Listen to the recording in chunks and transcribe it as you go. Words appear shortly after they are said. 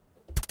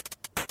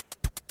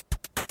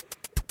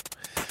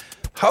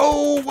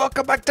Oh,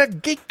 welcome back to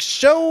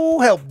Geekshow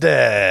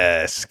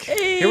Helpdesk.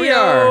 Hey, here we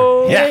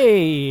are. Yeah.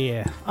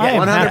 Hey, I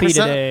am 100%. happy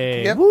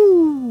today. Yep.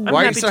 Woo! Why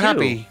are you happy so too.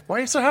 happy? Why are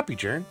you so happy,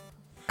 Jaron?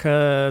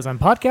 Because I'm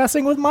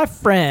podcasting with my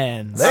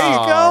friends. There you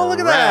go. Look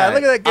at that. All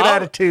Look at that good right.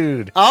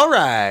 attitude. All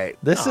right.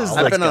 This is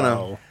I've the been on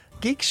a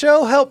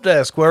Geekshow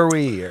Helpdesk, where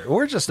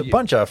we're just a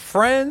bunch of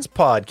friends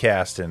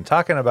podcasting,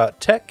 talking about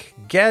tech,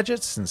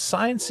 gadgets, and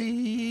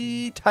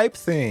sciencey type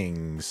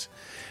things.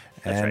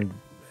 And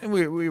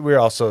we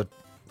also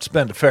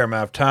spend a fair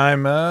amount of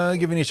time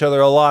giving each other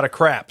a lot of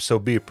crap, so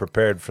be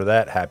prepared for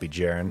that, Happy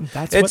Jaron.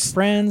 That's what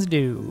friends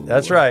do.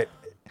 That's right.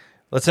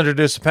 Let's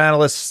introduce the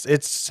panelists.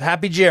 It's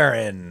Happy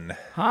Jaron.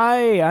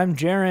 Hi, I'm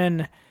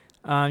Jaron.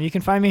 You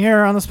can find me here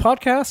on this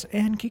podcast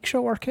and Geek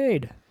Show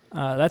Arcade.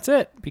 That's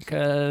it,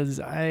 because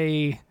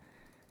I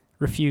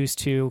refuse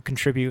to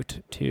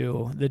contribute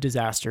to the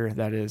disaster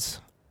that is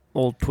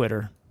old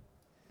Twitter.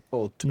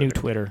 New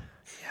Twitter.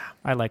 Yeah.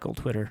 I like old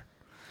Twitter.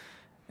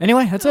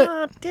 Anyway, that's it.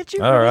 Did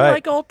you All really right.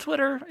 like old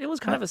Twitter? It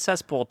was kind of a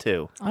cesspool,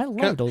 too. I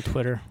loved old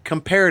Twitter.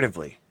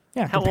 comparatively.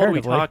 Yeah, How old are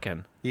we comparatively.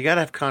 talking? You got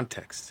to have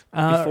context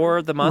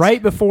Before the Musk?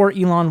 Right before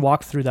Elon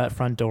walked through that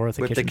front door with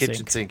the with kitchen the kitchen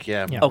sink. sink.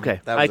 Yeah. Yeah.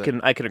 Okay, That I was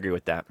it. can agree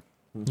with that.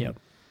 Yep.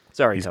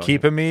 Sorry, He's Tony.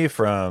 keeping me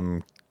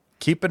from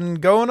keeping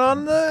going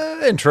on the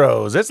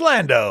intros. It's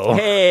Lando.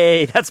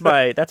 Hey, that's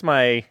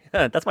my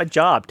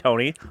job,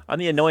 Tony. I'm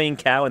the annoying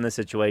cow in this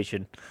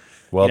situation.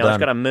 Well I just done.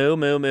 gotta moo,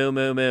 moo, moo,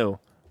 moo, moo.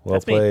 Well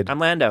That's played. me. I'm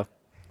Lando.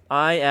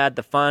 I add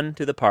the fun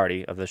to the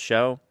party of the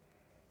show.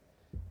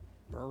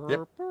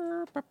 Yep.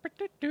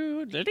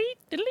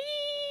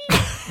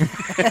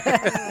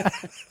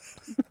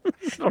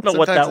 I don't know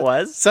what that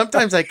was.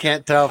 Sometimes I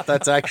can't tell if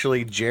that's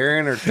actually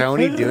Jaron or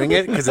Tony doing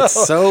it because it's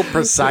so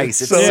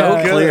precise. It's So so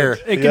good. clear.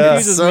 It Yeah.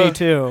 confuses So- me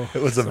too.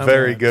 It was a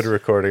very good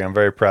recording. I'm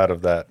very proud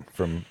of that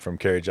from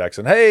Kerry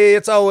Jackson. Hey,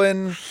 it's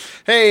Owen.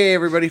 Hey,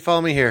 everybody,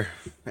 follow me here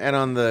and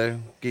on the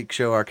Geek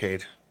Show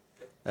Arcade.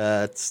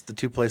 It's the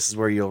two places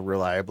where you'll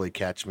reliably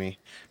catch me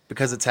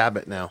because it's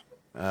habit now.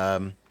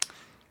 And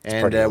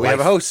part of your we have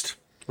a life. host.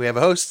 We have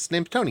a host. His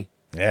name's Tony.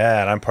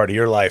 Yeah, and I'm part of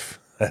your life.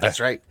 That's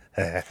right.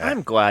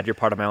 I'm glad you're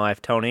part of my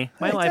life, Tony.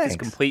 My Hey, life is thanks.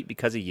 complete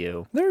because of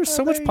you. There's so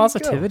There much you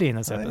positivity go. in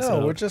this I episode.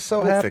 know, we're just so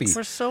We'll happy. fix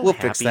We're so We'll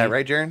happy. fix that,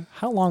 right, Jaron?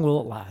 How long will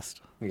it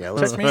last? Yeah,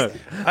 let's I Put your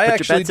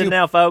actually bets in do.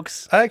 now,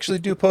 folks. I actually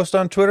do post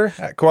on Twitter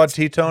at Quad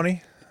T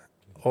Tony,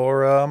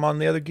 or I'm on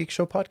the other Geek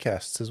Show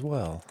podcasts as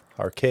well.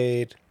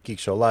 Arcade, Geek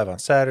Show Live on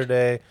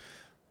Saturday.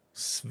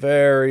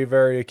 Very,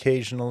 very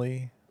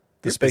occasionally,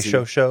 the You're Space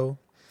busy. Show.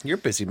 You're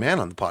a busy man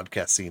on the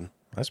podcast scene.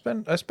 I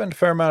spend a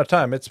fair amount of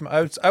time.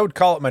 I would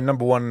call it my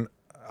number one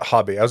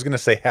hobby. I was going to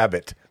say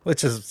habit,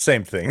 which is the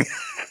same thing.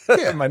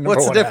 Yeah. My number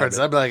What's the one difference?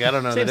 habit. I'm like, I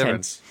don't know Same, the same.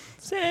 difference.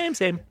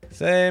 Same.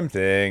 Same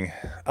thing.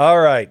 All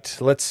right.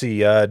 Let's see.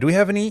 Do we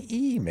have any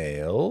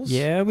emails?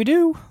 Yeah, we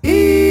do.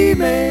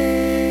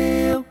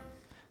 Email.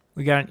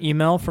 We got an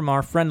email from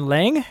our friend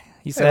Lang. He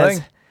Hey, says,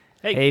 Lang.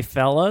 Hey. Hey,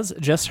 fellas,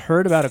 just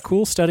heard about a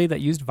cool study that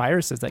used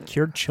viruses that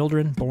cured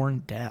children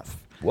born deaf.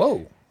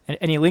 Whoa.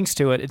 And he links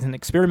to it. It's an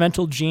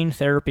experimental gene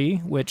therapy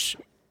which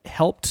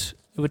helped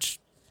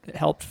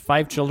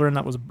 5 children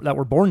that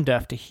were born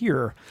deaf to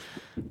hear.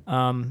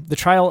 The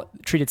trial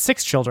treated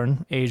 6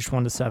 children aged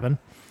 1 to 7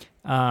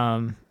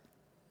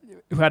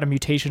 who had a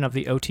mutation of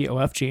the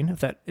OTOF gene. If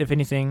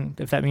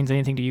that means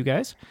anything to you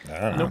guys. I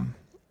don't know.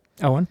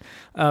 Owen,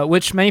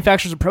 which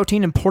manufactures a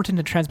protein important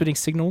in transmitting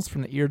signals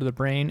from the ear to the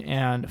brain,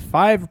 and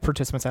 5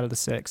 participants out of the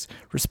 6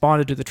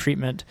 responded to the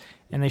treatment,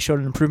 and they showed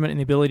an improvement in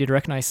the ability to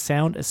recognize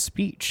sound as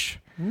speech.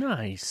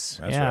 Nice.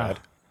 That's rad.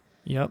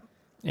 Yep.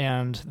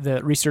 And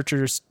the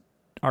researchers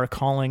are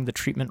calling the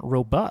treatment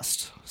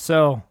robust.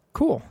 So,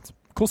 cool. It's a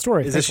cool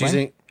story. Is Thanks, this Lang.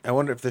 using? I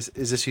wonder if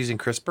is this using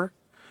CRISPR?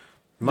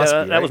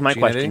 That right? was my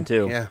Gene question, editing?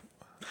 too. Yeah,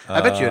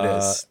 I bet you it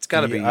is. It's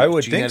got to be. I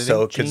would gene think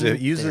so editing, because gene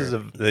it uses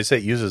therapy. they say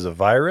it uses a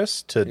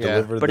virus to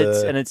deliver But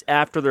the. it's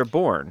after they're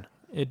born.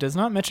 It does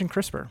not mention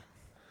CRISPR.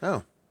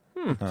 Oh,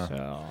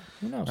 So,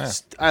 who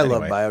knows? I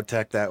love Anyway.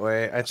 biotech that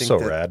way. I think So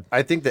that, rad.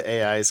 I think the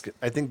AI is.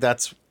 I think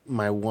that's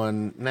my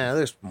one. Nah,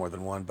 there's more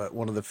than one, but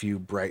one of the few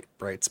bright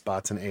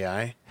spots in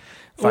AI,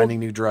 finding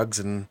new drugs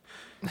and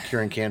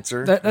curing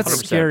cancer. That's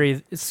 100%.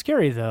 scary. It's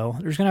scary, though.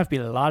 There's going to have to be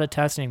a lot of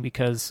testing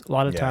because a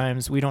lot of Yeah.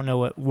 times we don't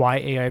know why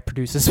AI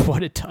produces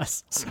what it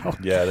does. So,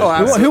 yeah. Oh,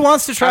 that's- who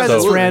wants to try this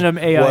Absolutely. random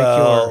AI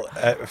well,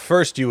 cure? at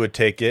first you would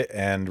take it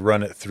and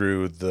run it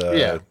through the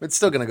yeah, it's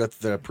still going to go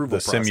through the approval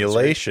the process, right?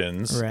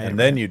 simulations, Right, and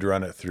then you'd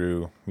run it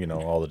through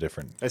all the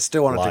different I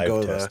still want it to live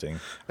go testing.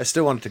 I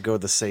still want it to go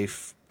the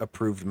safe,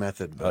 approved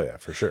method. But Oh yeah,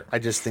 for sure. I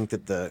just think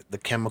that the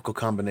chemical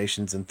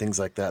combinations and things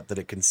like that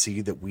it can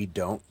see that we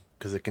don't,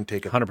 because it can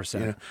take a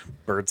 100%.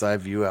 bird's eye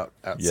view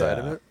outside of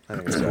Yeah, it. I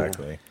think it's cool.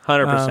 exactly.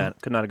 100%.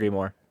 Could not agree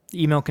more.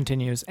 The email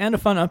continues. And a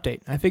fun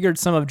update. I figured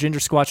some of Ginger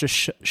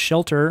Squatch's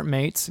shelter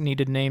mates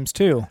needed names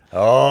too.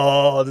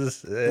 Oh,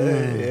 this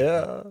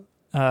yeah.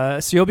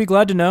 So you'll be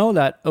glad to know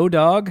that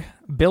O-Dog,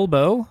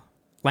 Bilbo,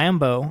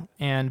 Lambo,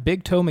 and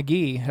Big Toe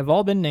McGee have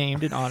all been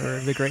named in honor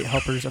of the great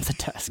helpers of the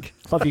desk.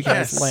 Love you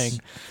guys, Yes. Lang.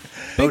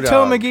 Big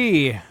Toe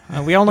McGee.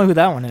 We all know who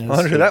that one is. I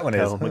wonder who that one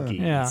is. Toe McGee.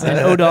 Yeah, and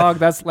O-Dog,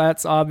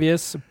 that's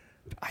obvious.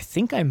 I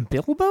think I'm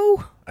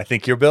Bilbo? I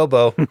think you're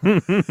Bilbo.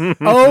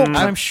 Oh,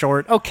 I'm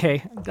short.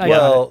 Okay. I got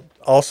Well,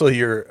 also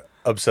you're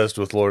obsessed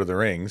with Lord of the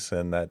Rings,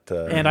 and that.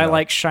 it. And I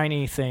like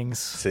shiny things.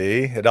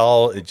 See, it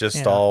just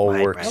Yeah. all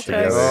Right, works right.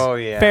 together. Oh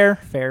yeah.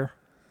 Fair.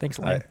 Thanks,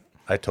 Lane.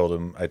 I told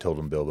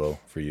him Bilbo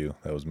for you.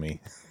 That was me.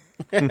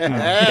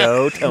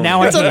 Go Tony.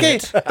 Now I It's hate okay,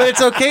 it. but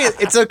it's okay.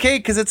 It's okay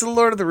because it's a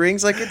Lord of the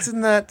Rings. Like it's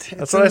in that.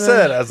 That's what I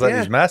said. I was like,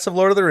 he's massive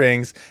Lord of the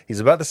Rings. He's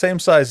about the same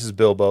size as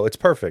Bilbo. It's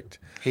perfect.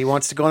 He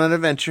wants to go on an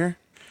adventure.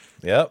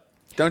 Yep.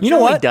 Don't You you?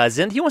 know He what?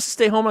 doesn't. He wants to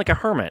stay home like a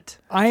hermit.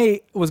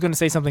 I was going to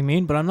say something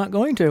mean, but I'm not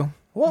going to.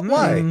 What?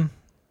 Why?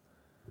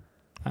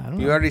 I don't know.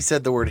 You already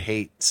said the word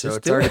hate, so Just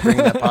it's do already it.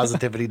 bringing that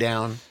positivity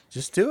down.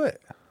 Just do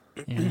it.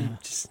 Yeah.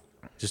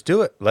 Just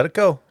do it. Let it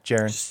go,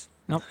 Jaren.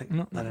 Nope.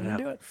 Not going to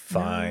do it.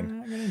 Fine. No,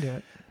 not going to do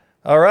it.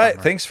 All right.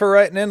 Thanks for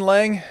writing in,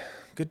 Lang.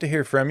 Good to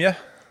hear from you.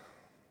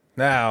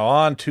 Now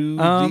on to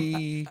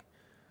the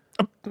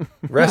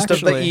rest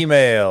of the actually,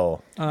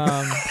 email.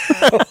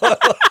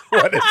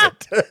 What is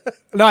it?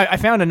 No, I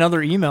found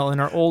another email in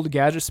our old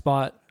Gadget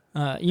Spot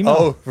email.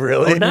 Oh,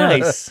 really? Oh,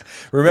 nice.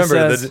 Remember,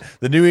 It says-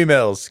 the new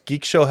emails,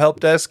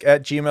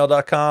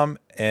 geekshowhelpdesk@gmail.com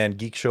and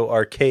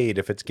geekshowarcade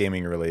if it's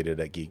gaming related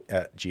at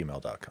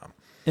gmail.com.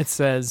 It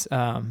says,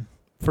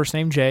 first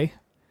name Jay.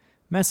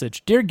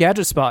 Message, Dear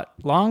Gadget Spot,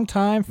 long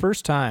time,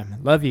 first time.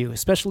 Love you,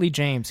 especially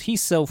James.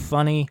 He's so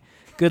funny.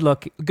 Good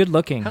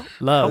looking.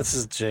 Love. This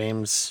is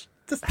James.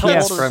 This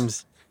Yes. from.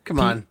 Come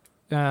on.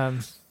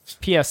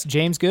 P.S.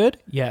 James good?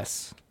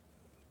 Yes.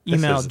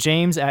 Email is-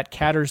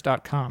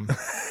 james@catters.com.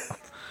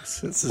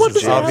 This is What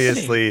is James.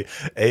 Obviously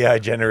AI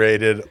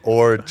generated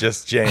or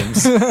just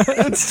James.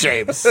 It's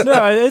James.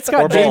 No, it's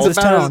got James's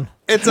tone.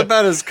 It's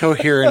about as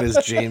coherent as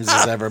James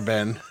has ever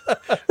been.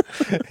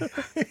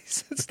 He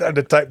sits down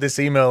to type this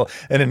email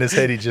and in his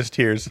head he just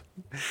hears.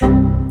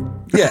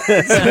 Yeah.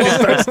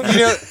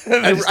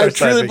 I truly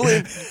typing.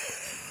 believe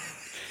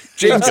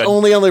James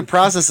only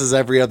processes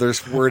every other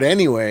word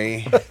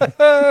anyway.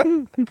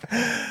 Love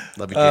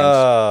you,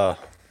 James.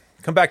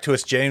 Come back to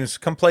us, James.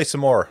 Come play some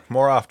more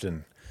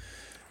often.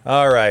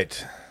 All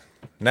right.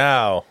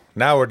 Now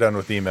we're done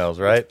with emails,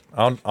 right?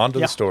 On to the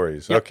Yep.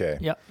 stories. Yep.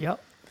 Okay. Yep.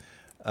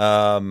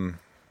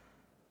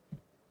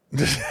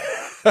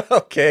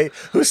 Okay.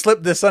 Who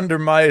slipped this under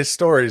my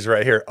stories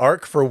right here?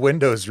 Arc for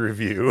Windows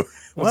review.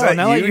 Was Well, that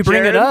now that you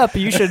bring it Jared? up,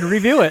 you should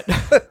review it.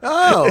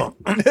 Oh,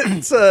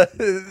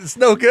 It's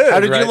no good. how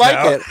did you right like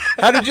now. it?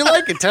 How did you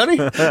like it, Tony?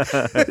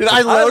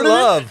 I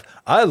loaded it.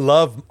 I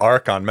love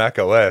Arc on Mac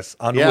OS.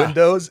 On Yeah.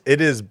 Windows, it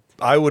is.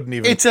 I wouldn't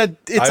even. It's a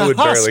I would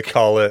barely husk.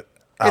 call it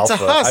alpha.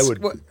 It's a husk. I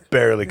would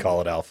barely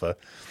call it alpha.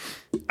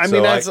 I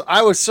So mean,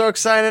 I was so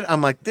excited.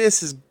 I'm like,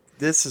 this is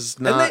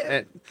not.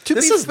 To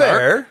this be is dark.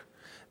 fair,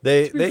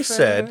 they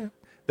fair.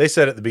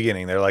 said at the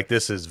beginning, they're like,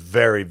 this is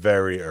very,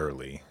 very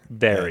early.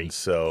 Very. And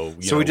so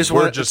So we just we're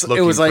wanted- just it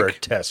looking was for like-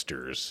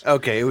 testers.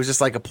 Okay, it was just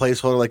like a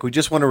placeholder. Like we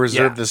just want to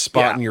reserve Yeah, this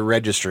spot yeah. in your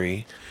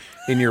registry,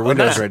 in your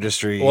Windows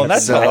registry. well,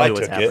 that's so, how I Exactly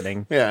what's took it.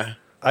 happening. yeah.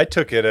 I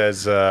took it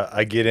as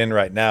I get in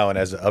right now, and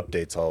as it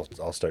updates,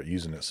 I'll start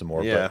using it some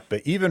more. Yeah.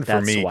 But even for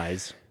That's me,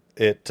 wise.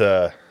 it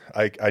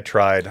I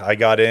tried. I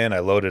got in. I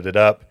loaded it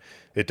up.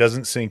 It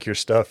doesn't sync your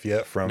stuff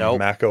yet from Nope.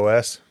 Mac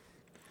OS.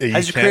 You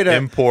As you can't create a-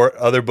 import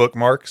other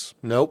bookmarks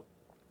Nope.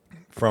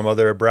 from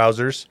other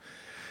browsers.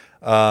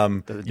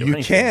 Doesn't do You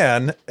anything.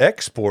 can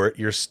export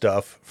your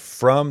stuff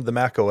from the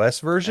Mac OS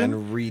version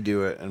And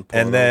redo it and pull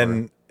and it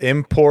then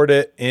import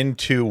it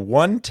into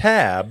one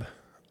tab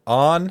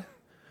on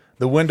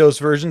the Windows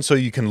version, so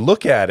you can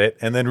look at it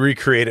and then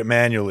recreate it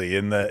manually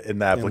in the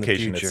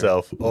application future.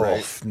 itself. Oh,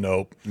 Right.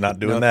 nope, not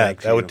doing No, that.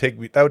 thank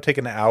That would take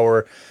an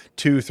hour,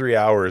 2-3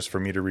 hours for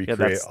me to recreate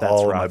that's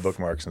all of my rough.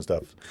 bookmarks and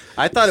stuff.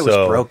 I thought it was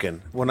So-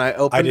 broken when I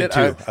opened did it. too.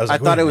 I was I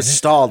like, thought wait a it was minute.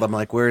 stalled. I'm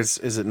like,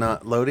 is it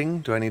not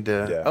loading? Do I need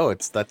to? Yeah. Oh,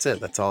 that's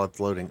it. That's all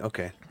it's loading.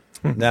 Okay.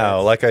 Now,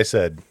 like I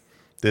said,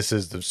 this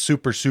is the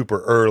super,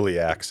 super early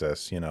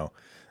access.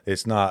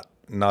 It's not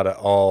at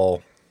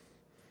all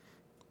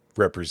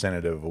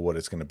representative of what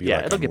it's going to be Yeah,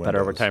 like. it'll on get better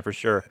over Windows. time for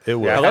sure. It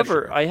will.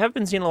 However, I have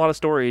been seeing a lot of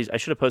stories. I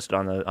should have posted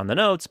on the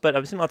notes, but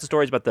I've seen lots of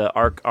stories about the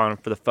Arc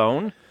for the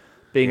phone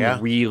being Yeah.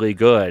 really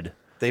good.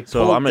 They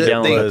So pulled I'm gonna the-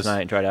 download they- it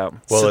tonight and try it out.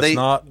 Well, So it's they-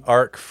 not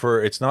Arc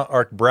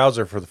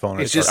browser for the phone.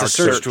 It's just a Arc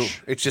search tool.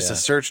 It's just a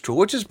search tool,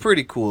 which is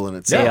pretty cool in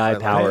itself. AI I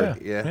like powered.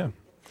 it. Yeah.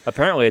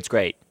 Apparently, it's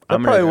great.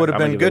 That probably would have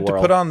been give it a good to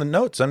whirl. put on the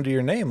notes under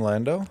your name,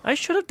 Lando. I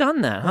should have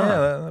done that, huh?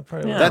 Yeah, that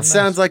probably Yeah. would've That been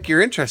sounds like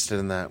you're interested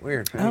in that.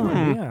 Weird. Oh,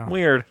 Anyway. yeah.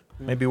 Weird.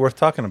 nice. Maybe worth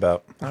talking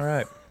about. All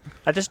right.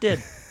 I just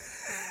did.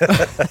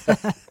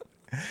 I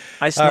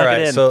All snuck it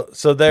right. in.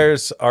 So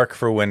there's Arc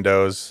for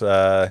Windows.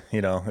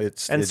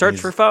 It's And it search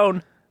needs- for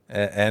phone.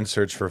 and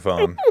search for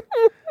phone.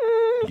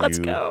 Let's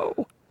You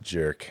go.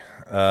 jerk.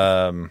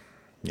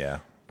 Yeah.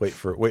 Wait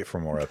for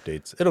more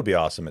updates. It'll be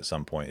awesome at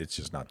some point. It's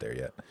just not there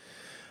yet.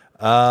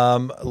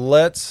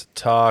 Let's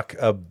talk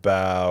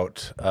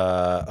about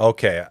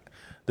okay.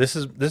 This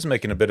is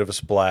making a bit of a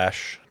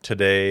splash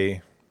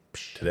today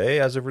today,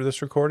 as of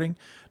this recording,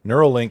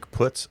 Neuralink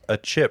puts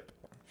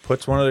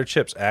one of their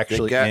chips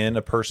actually in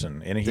a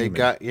person, in a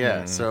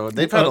human. So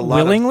they've had a lot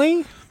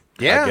willingly.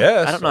 Yeah, I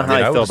guess. I don't know how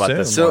I feel about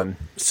this one.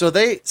 So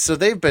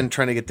they've been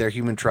trying to get their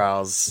human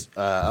trials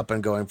up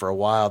and going for a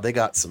while. They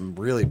got some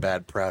really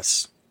bad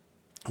press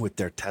with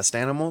their test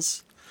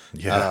animals.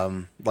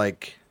 Yeah.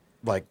 Like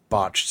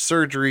botched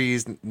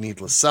surgeries,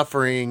 needless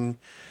suffering.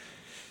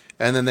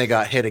 And then they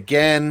got hit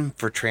again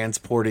for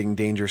transporting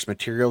dangerous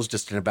materials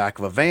just in the back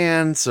of a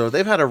van. So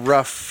they've had a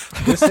rough.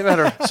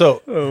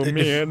 So,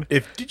 man.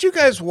 Did you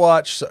guys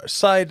watch?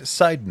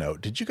 Side note: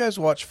 Did you guys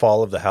watch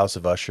Fall of the House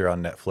of Usher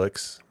on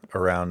Netflix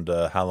around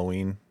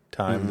Halloween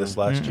time this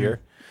last year?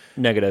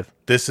 Negative.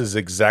 This is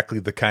exactly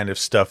the kind of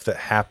stuff that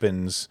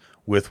happens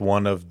with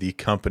one of the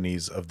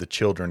companies of the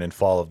children in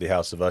Fall of the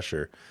House of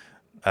Usher.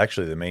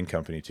 Actually, the main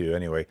company, too.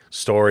 Anyway,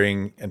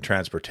 storing and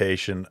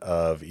transportation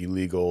of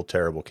illegal,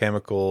 terrible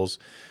chemicals,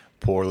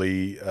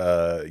 poorly,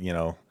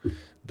 the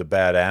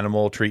bad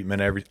animal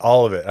treatment,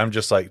 all of it. I'm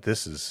just like,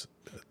 this is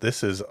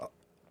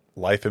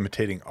life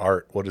imitating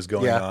art. What is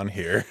going on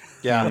here?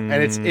 Yeah, and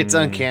it's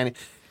uncanny.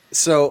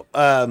 So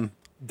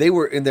they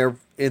were in their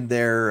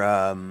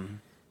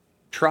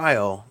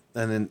trial,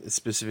 and then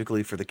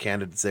specifically for the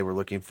candidates they were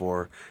looking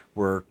for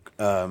were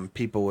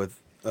people with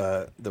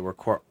that were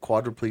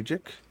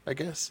quadriplegic, I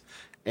guess,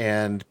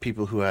 and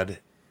people who had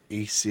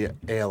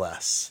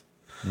ALS.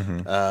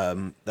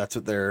 That's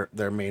what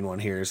their main one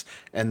here is,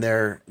 and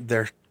their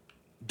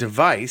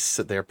device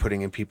that they're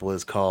putting in people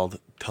is called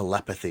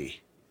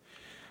telepathy,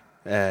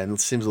 and it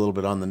seems a little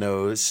bit on the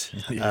nose.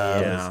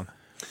 Yeah.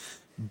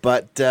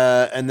 But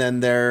and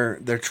then their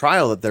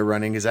trial that they're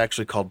running is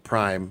actually called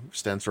PRIME,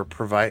 stands for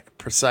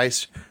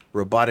Precise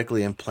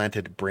Robotically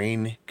Implanted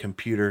Brain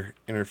Computer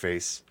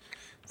Interface.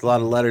 There's a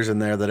lot of letters in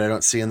there that I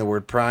don't see in the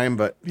word prime,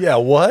 but Yeah,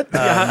 what?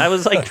 Yeah, I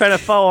was like trying to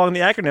follow along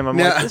the acronym. I'm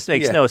like, this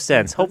makes no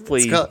sense.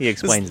 Hopefully he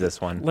explains this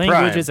one. Language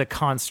Prime. is a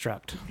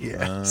construct.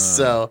 yeah.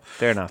 So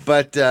Fair enough.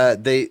 But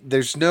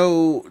Neuralink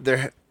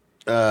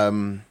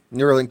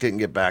didn't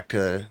get back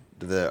to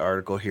the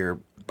article here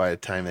by the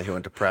time they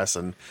went to press,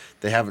 and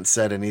they haven't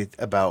said any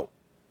about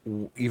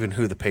even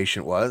who the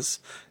patient was,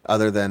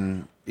 other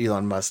than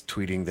Elon Musk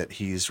tweeting that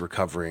he's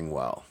recovering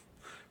well.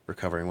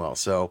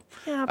 So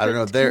Yeah, I don't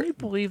know. Can you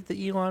believe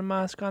the Elon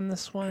Musk on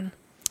this one?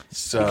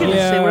 So He can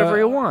just say whatever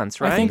he wants,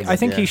 right? I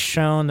think Yeah. he's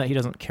shown that he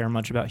doesn't care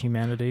much about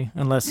humanity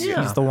unless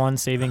he's the one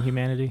saving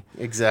humanity.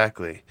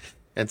 exactly,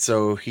 and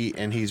so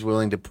he's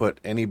willing to put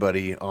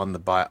anybody on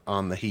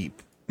the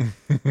heap,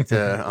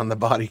 on the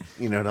body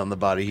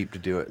heap to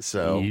do it.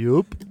 So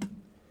Yup.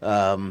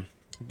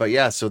 but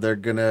yeah, so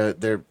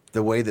the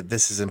way that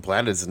this is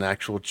implanted is an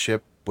actual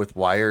chip with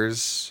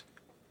wires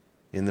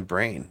in the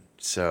brain.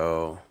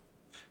 So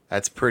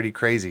that's pretty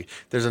crazy.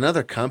 There's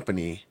another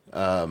company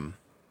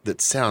that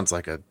sounds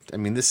like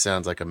this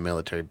sounds like a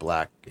military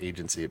black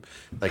agency,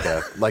 like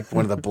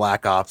one of the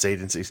black ops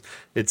agencies.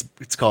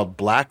 It's called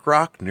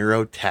BlackRock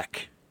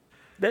Neurotech.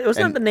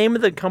 Wasn't that the name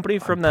of the company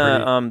from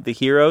the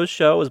Heroes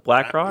show? Was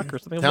BlackRock or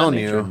something? of that Telling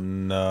nature? you,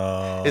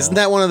 No. isn't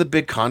that one of the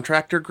big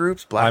contractor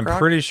groups? I'm BlackRock.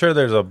 pretty sure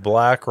there's a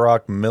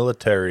BlackRock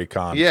military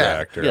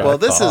contractor. Yeah. Well,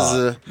 this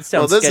It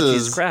sounds sketchy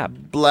as crap.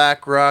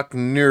 BlackRock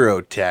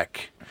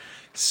Neurotech.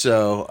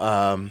 So,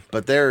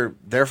 but their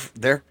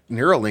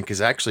Neuralink is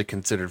actually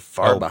considered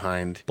far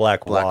behind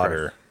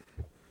Blackwater.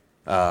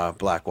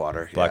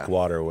 Blackwater. Yeah.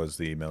 Blackwater was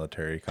the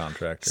military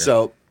contractor.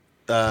 So,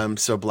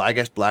 I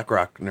guess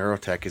BlackRock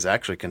Neurotech is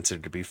actually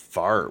considered to be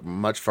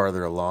much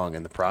farther along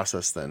in the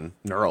process than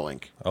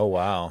Neuralink. Oh,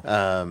 wow.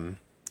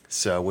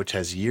 So, which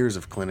has years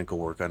of clinical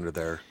work under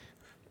their.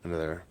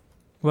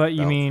 What,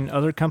 you mean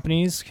other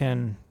companies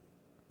can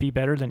be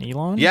better than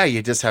Elon? Yeah,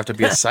 you just have to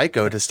be a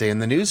psycho to stay in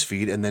the news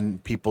feed, and then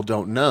people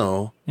don't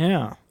know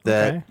Yeah.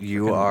 that okay.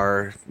 you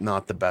are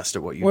not the best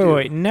at what you Wait, do.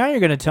 wait. Now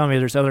you're going to tell me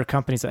there's other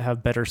companies that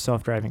have better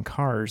self-driving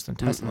cars than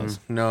Teslas.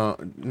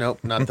 Nope,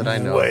 not that I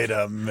know. Wait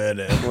a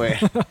minute.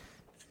 Wait.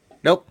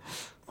 Nope.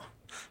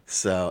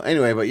 So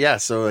anyway, but yeah,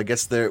 so I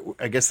guess they're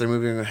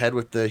moving ahead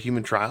with the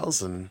human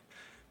trials, and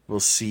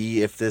we'll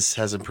see if this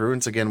has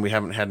improvements. Again, we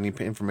haven't had any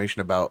information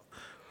about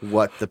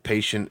what the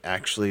patient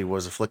actually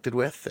was afflicted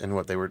with and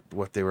what they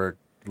were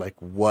like.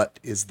 What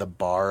is the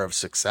bar of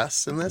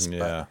success in this? Yeah.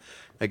 But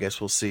I guess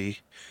we'll see.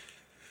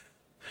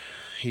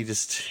 He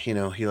just,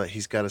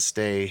 he's got to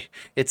stay.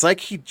 It's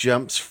like he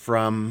jumps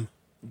from.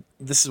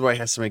 This is why he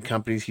has so many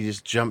companies. He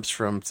just jumps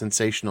from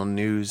sensational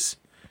news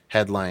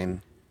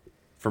headline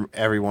from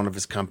every one of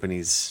his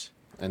companies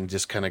and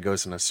just kind of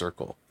goes in a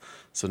circle.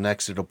 So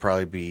next we'll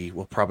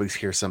probably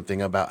hear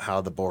something about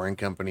how the Boring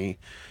Company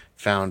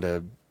found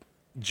a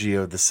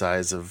geo the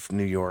size of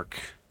New York,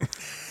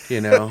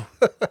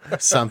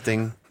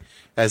 something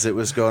as it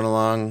was going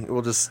along.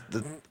 We'll just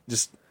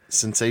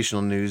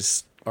sensational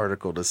news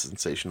article to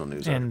sensational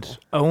news And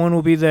article. Owen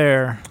will be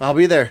there, I'll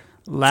be there.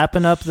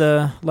 lapping up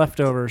the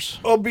leftovers.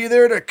 I'll be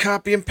there to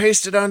copy and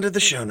paste it onto the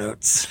show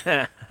notes.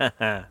 Not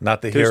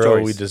the Two hero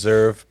stories. we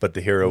deserve, but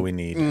the hero we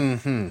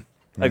need.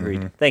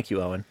 Agreed. Thank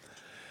you, Owen.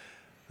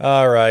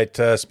 All right.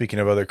 Speaking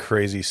of other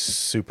crazy,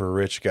 super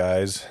rich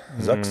guys,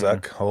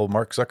 old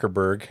Mark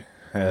Zuckerberg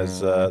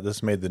has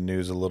this made the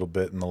news a little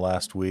bit in the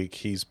last week.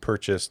 He's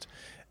purchased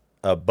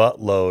a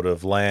buttload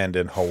of land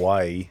in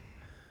Hawaii.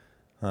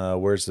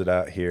 Where's it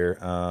out here?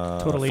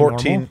 Totally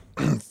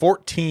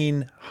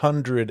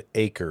 1,400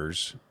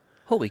 acres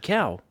Holy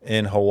cow.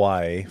 in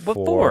Hawaii. What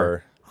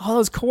for? Oh,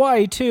 there's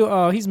Kauai too.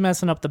 Oh, he's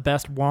messing up the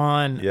best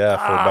one. Yeah,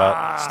 for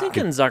about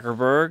Stinking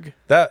Zuckerberg.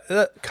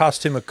 that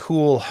cost him a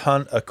cool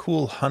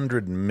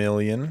 $100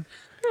 million.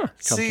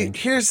 See,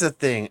 here's the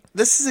thing.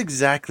 This is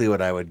exactly what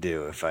I would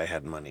do if I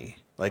had money.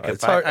 Like if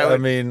It's hard. I would, I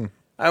mean,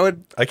 I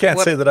would. I can't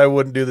say that I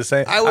wouldn't do the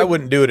same. I I would-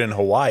 wouldn't do it in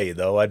Hawaii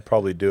though. I'd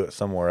probably do it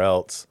somewhere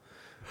else.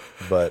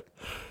 But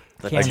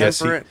The Can't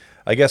temperate.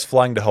 I guess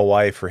flying to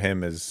Hawaii for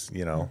him is,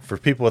 for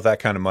people with that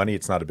kind of money,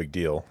 it's not a big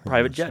deal.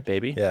 Private jet,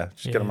 baby. Yeah,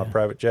 just get him a Yeah.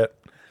 private jet.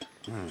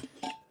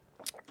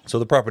 So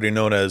the property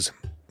known as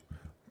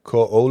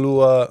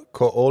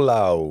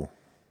Ko'olau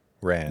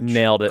Ranch.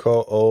 Nailed it.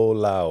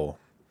 Ko'olau.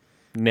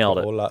 Nailed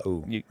it.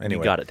 Ko'olau. You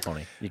Anyway, got it,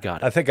 Tony. You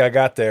got I it. think I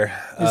got there.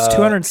 It's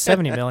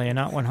 270 million,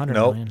 not 100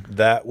 Nope, million.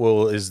 that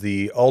is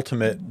the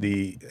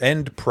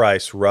end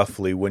price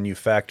roughly when you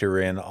factor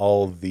in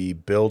all the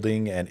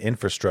building and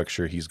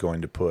infrastructure he's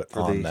going to put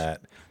on these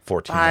that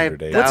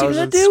 1,400 acres. What's he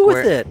gonna do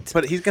with it?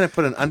 But he's going to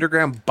put an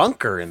underground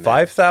bunker in there.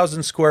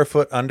 5,000 square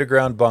foot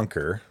underground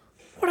bunker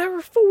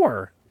Whatever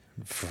for.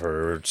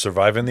 for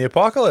surviving the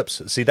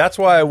apocalypse. See, that's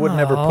why I would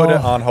never put it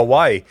on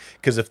Hawaii,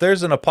 because if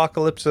there's an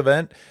apocalypse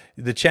event,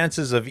 the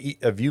chances of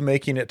you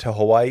making it to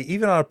Hawaii,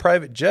 even on a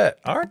private jet,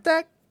 aren't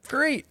that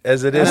great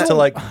as it is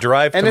to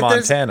drive to and if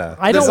there's- Montana.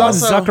 I don't There's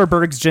want also-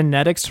 Zuckerberg's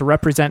genetics to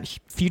represent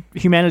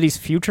humanity's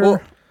future.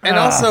 Well, and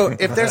also,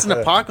 if there's an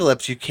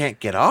apocalypse, you can't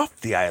get off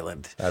the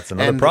island. That's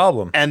another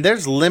problem. And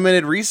there's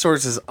limited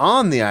resources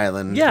on the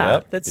island. Yeah,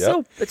 Yep, that's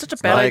yep. it's such a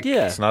bad like-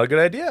 idea. It's not a good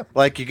idea.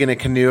 Like you're gonna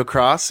canoe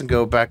across and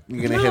go back.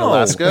 You're gonna hit No.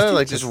 Alaska.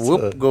 Like just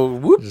whoop, go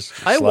whoop.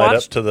 I Slide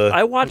watched up to the.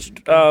 I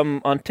watched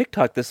on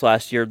TikTok this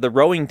last year the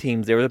rowing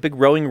teams. There was a big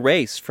rowing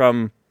race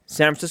from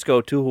San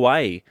Francisco to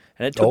Hawaii,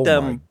 and it took Oh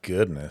them. my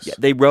goodness! Yeah,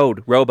 they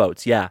rowed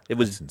rowboats. Yeah, it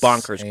was That's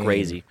bonkers, insane.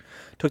 crazy.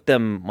 Took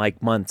them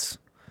like months.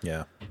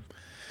 Yeah.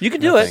 You can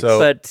do it, So-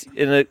 but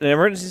in an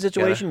emergency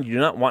situation, you do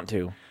not want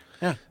to.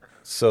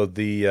 So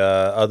the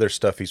other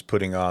stuff he's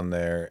putting on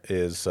there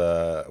is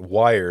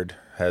Wired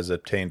has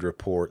obtained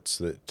reports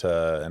that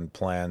and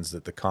plans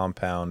that the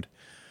compound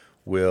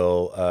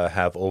will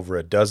have over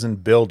a dozen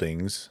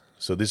buildings.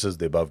 So this is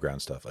the above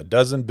ground stuff. A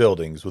dozen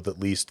buildings with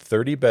at least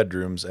 30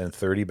 bedrooms and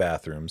 30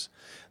 bathrooms.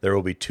 There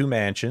will be 2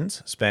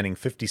 mansions spanning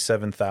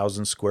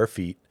 57,000 square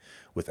feet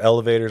with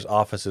elevators,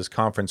 offices,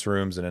 conference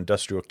rooms, and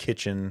industrial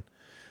kitchen.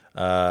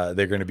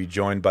 They're going to be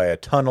joined by a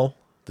tunnel,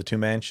 the 2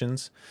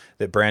 mansions,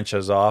 that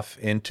branches off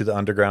into the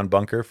underground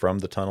bunker from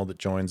the tunnel that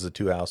joins the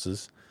 2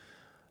 houses.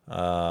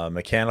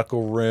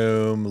 Mechanical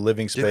room,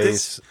 living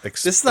space,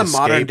 this is the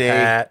modern escape day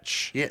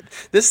hatch. Yeah,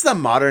 this is the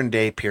modern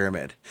day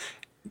pyramid.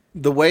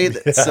 The way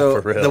that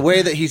for real. the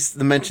way that he's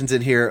mentions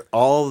in here,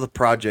 all of the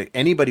project,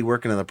 anybody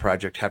working on the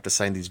project have to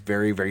sign these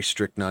very very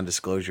strict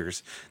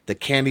non-disclosures that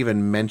can't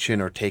even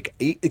mention or take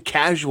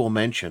casual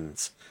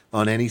mentions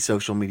on any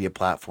social media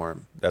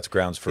platform That's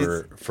grounds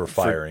for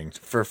firing.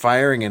 for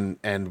firing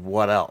and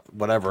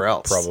whatever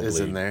else Probably is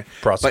in there.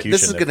 prosecution But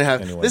this is going to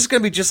have anyway. this is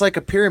going to be just like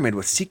a pyramid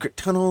with secret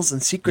tunnels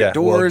and secret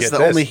Yeah, well, doors get that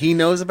this. only he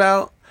knows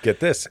about. Get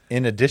this.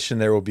 In addition,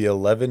 there will be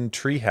 11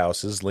 tree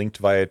houses linked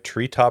via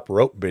treetop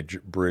rope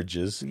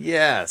bridges,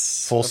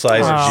 Yes,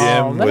 full-size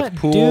Oh, gym that with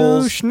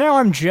pools, douche. Now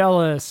I'm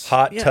jealous.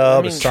 hot Yeah,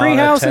 tub, I mean, a Tree sauna,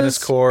 houses? tennis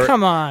court,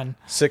 Come on.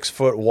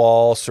 6-foot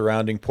wall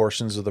surrounding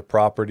portions of the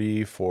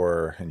property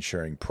for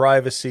ensuring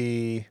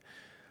privacy.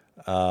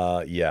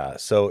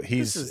 So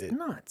This is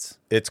nuts.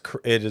 it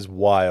is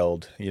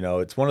wild.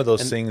 It's one of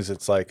those things.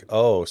 It's like,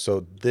 oh,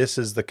 so this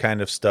is the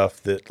kind of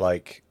stuff that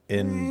like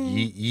in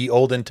ye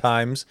olden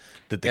times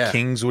that the Yeah.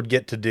 kings would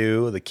get to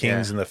do, the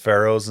kings Yeah. and the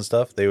pharaohs and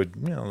stuff. They would,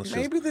 let's just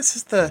Maybe this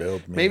is the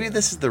build me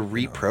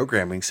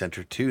reprogramming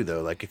center too,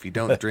 though. Like if you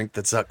don't drink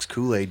the Zuck's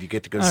Kool-Aid, you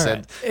get to go All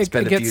spend right.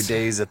 spend It a few gets-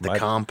 days at the Might-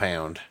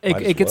 compound. It,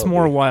 Might as it gets well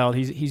more be. wild.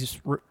 He's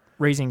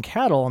raising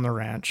cattle on the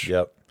ranch.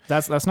 Yep.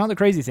 That's not the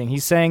crazy thing.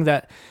 He's saying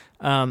that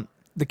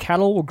the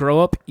cattle will grow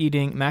up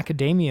eating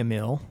macadamia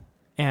meal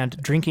and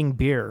drinking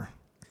beer.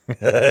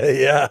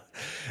 Yeah.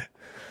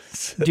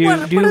 Do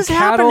What is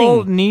cattle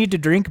happening? need to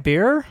drink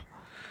beer?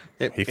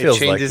 It feels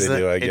like changes they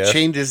do, I guess. It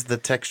changes the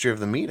texture of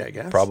the meat, I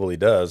guess. Probably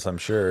does. I'm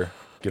sure.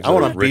 Gives I it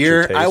want a richer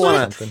beer. taste I or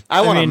want something. a.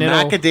 I want mean, a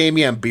it'll-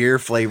 macadamia and beer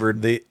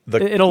flavored. The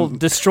It'll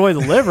destroy the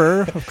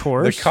liver, of The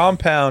course.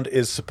 compound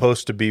is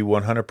supposed to be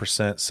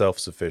 100%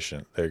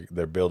 self-sufficient.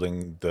 They're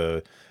building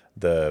the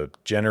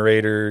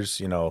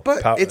generators,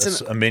 But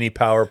it's a mini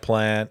power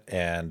plant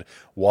and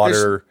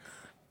water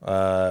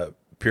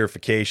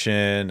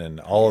purification and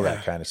all of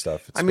that kind of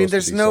stuff. It's I mean,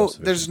 supposed to be there's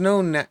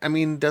self-sufficient. no. I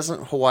mean, does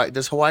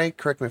Hawaii?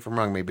 Correct me if I'm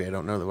wrong. Maybe I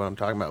don't know what I'm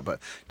talking about. But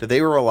do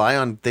they rely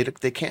on? They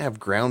can't have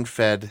ground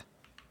fed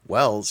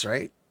wells,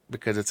 right?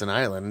 Because it's an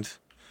island.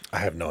 I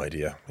have no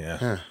idea.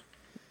 Yeah.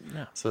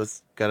 So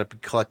it's got to be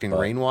collecting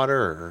rainwater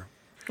or.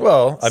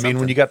 Well, I mean, Something.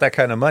 when you got that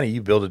kind of money,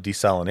 you build a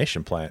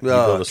desalination plant. You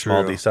build a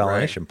small true,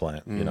 desalination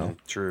plant. You know,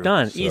 True.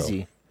 Done. So,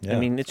 Easy. yeah. I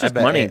mean, it's I just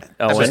bet money.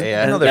 I bet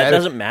AI And that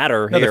doesn't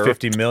matter another here.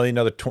 50 million,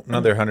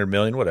 another 100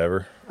 million,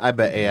 whatever. I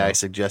bet AI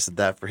suggested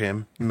that for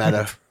him.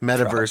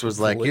 Metaverse was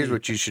like, here's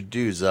what you should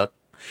do, Zuck.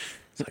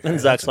 And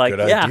that's Zuck's a like,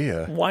 good yeah,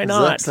 idea. why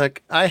not? Zuck's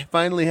like, I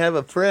finally have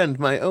a friend,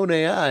 my own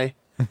AI.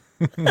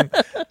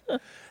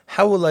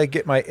 How will I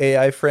get my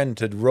AI friend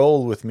to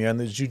roll with me on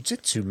the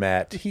jujitsu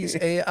mat? He's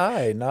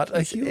AI, not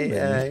a human.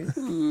 AI.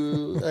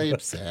 Ooh, I am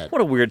sad.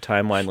 What a weird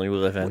timeline we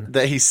live in.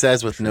 That he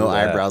says with no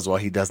that. eyebrows while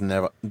he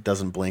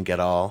doesn't blink at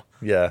all.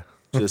 Yeah.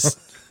 Just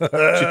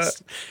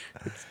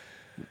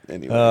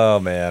anyway. Oh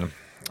man.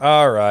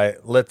 All right.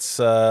 Let's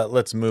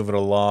move it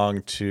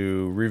along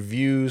to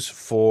reviews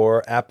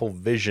for Apple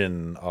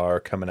Vision are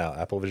coming out.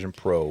 Apple Vision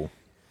Pro.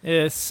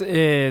 This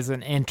is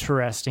an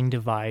interesting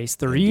device.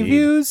 The Indeed.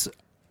 reviews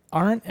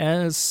aren't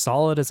as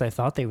solid as I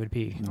thought they would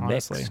be,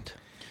 honestly. Mixed.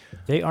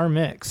 They are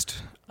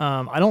mixed.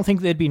 I don't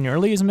think they'd be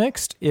nearly as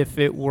mixed if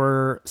it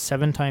were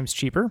 7 times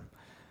cheaper.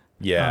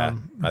 Yeah,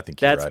 I think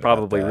you're That's right about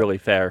probably that. really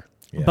fair.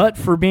 Yeah. But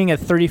for being a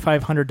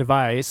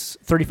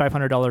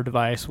 $3,500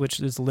 device, which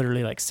is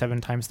literally like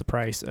 7 times the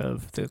price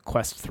of the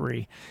Quest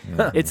 3,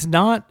 it's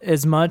not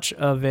as much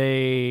of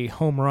a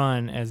home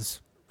run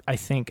as I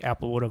think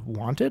Apple would have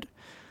wanted.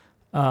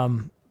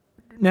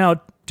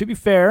 Now, to be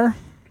fair,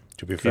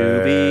 To be To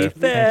fair, be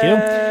Thank you.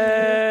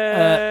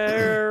 fair.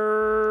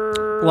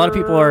 a lot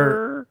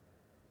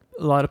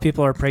of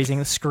people are praising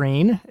the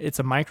screen. It's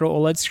a micro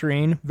OLED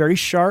screen, very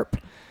sharp.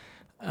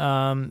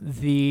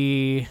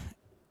 The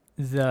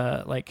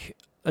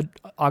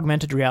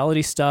augmented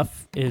reality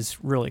stuff is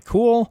really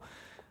cool.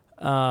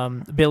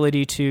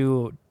 Ability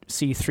to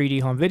see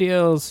 3D home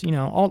videos,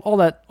 all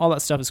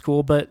that stuff is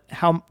cool. But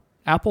how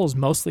Apple is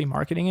mostly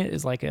marketing it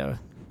is like a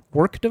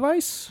work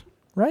device,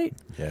 right?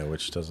 yeah,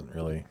 which doesn't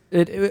really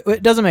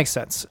It doesn't make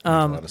sense. make a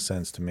lot of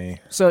sense to me.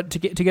 So to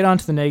get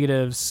onto the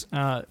negatives,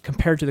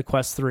 compared to the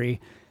Quest 3,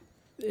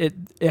 it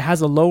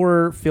has a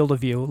lower field of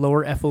view,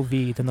 lower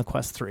FOV than the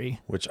Quest 3.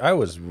 Which I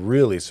was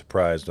really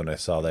surprised when I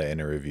saw that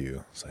in a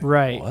review. It's like,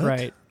 Right, what?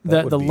 right.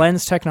 That The would be-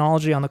 lens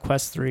technology on the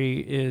Quest 3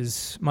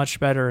 is much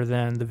better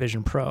than the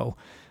Vision Pro.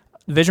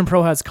 The Vision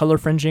Pro has color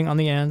fringing on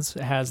the ends.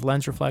 It has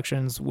lens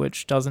reflections,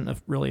 which doesn't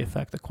really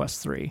affect the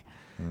Quest 3.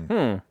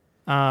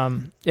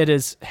 It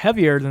is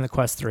heavier than the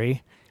Quest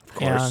 3. Of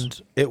course.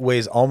 And It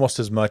weighs almost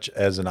as much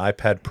as an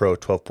iPad Pro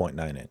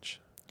 12.9 inch.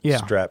 yeah.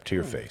 Strapped to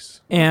your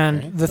face.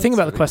 And the thing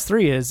about the Quest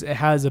 3 is it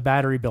has a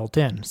battery built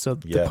in. So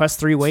the Yeah. Quest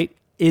 3 weight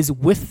is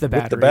with the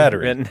battery. With the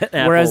battery. And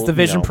Whereas Apple, the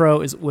Vision no.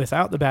 Pro is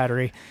without the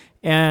battery.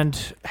 And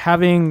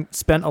having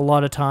spent a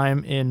lot of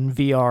time in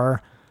VR,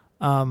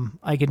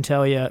 I can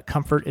tell you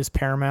comfort is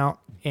paramount.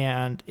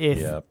 And if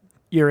Yep.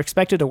 you're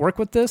expected to work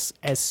with this,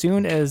 as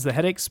soon as the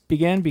headaches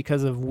begin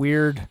because of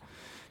weird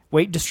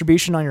weight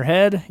distribution on your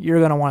head, you're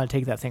going to want to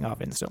take that thing off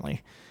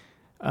instantly.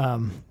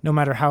 No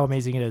matter how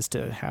amazing it is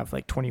to have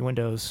like 20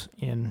 windows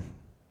in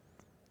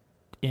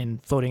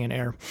floating in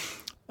air.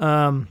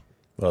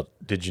 Well,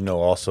 did you know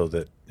also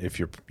that if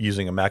you're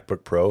using a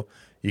MacBook Pro,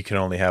 you can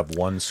only have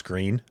one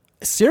screen?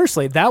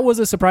 Seriously, that was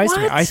a surprise to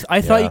me. I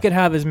thought Yeah. you could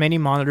have as many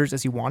monitors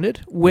as you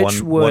wanted,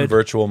 which one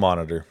virtual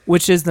monitor.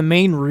 which is the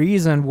main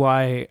reason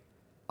why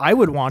I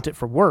would want it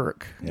for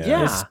work.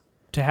 Yeah. Is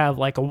to have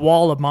like a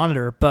wall of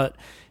monitor, but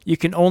you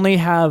can only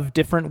have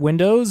different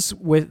windows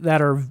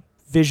that are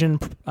Vision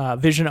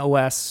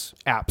OS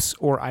apps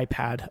or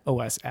iPad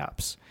OS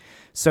apps.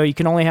 So you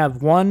can only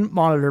have one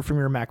monitor from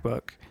your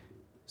MacBook.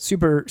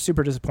 Super,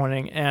 super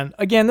disappointing. And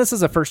again, this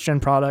is a first-gen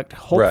product.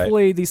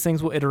 Hopefully these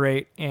things will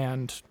iterate,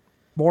 and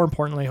more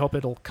importantly, hope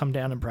it'll come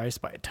down in price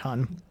by a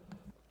ton.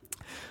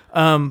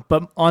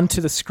 But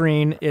onto the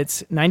screen,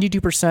 it's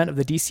 92% of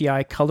the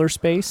DCI color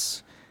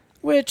space,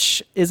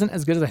 which isn't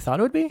as good as I thought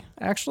it would be,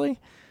 actually.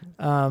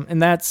 And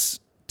that's,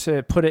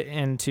 to put it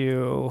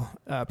into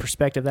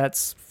perspective,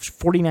 that's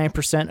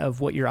 49%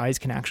 of what your eyes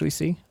can actually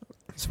see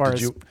as far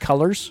as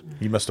colors.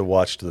 You must have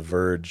watched the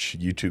Verge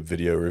YouTube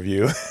video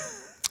review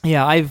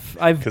Yeah, I've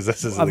because this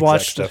is the exact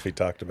watched stuff he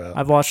talked about.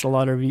 I've watched a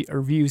lot of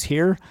reviews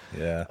here.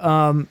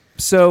 Yeah.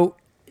 So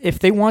if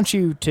they want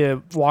you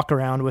to walk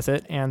around with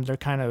it, and they're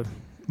kind of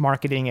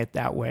marketing it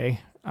that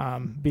way,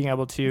 being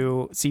able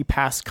to see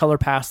color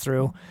pass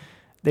through,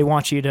 they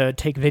want you to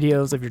take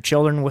videos of your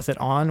children with it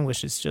on,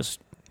 which is just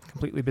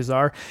completely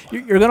bizarre.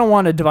 You're going to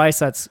want a device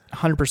that's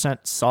 100%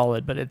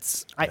 solid, but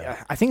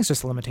I think it's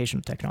just a limitation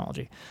of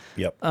technology.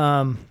 Yep.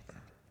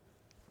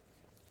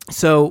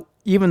 So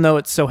even though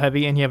it's so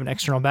heavy and you have an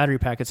external battery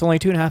pack, it's only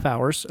 2.5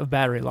 hours of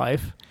battery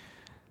life.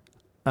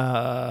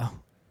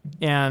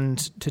 And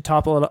to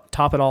top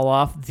it all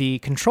off, the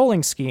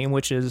controlling scheme,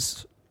 which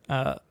is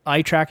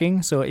eye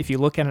tracking. So if you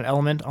look at an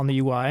element on the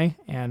UI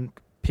and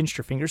pinch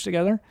your fingers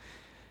together,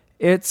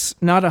 it's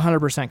not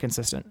 100%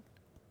 consistent.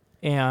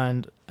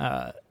 And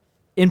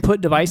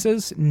input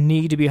devices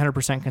need to be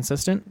 100%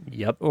 consistent.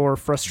 Yep. Or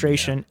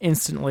frustration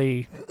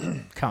instantly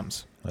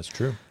comes. That's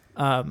true.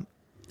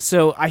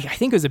 So I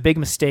think it was a big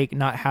mistake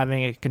not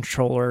having a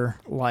controller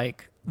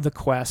like the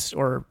Quest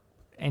or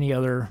any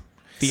other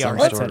VR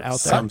headset out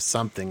there.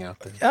 Something out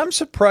there. I'm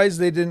surprised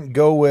they didn't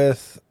go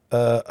with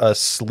a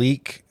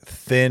sleek,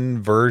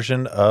 thin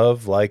version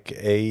of like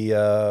a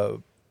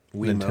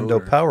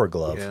Nintendo Power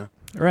Glove. Yeah.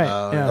 Right.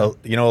 Yeah.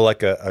 You know,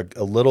 like a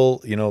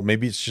little, you know,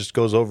 maybe it just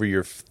goes over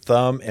your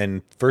thumb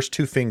and first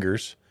two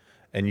fingers,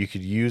 and you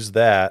could use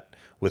that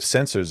with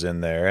sensors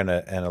in there and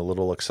a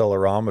little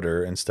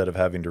accelerometer instead of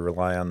having to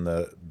rely on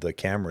the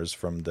cameras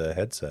from the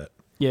headset.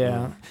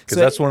 Yeah. Because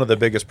that's one of the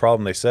biggest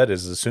problem they said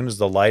is as soon as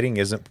the lighting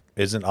isn't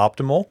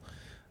optimal,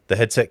 the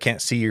headset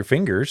can't see your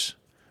fingers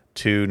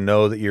to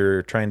know that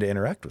you're trying to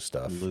interact with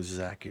stuff. It loses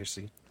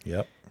accuracy.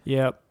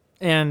 Yep.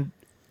 And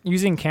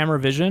using camera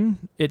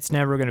vision, it's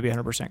never going to be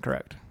 100%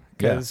 correct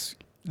because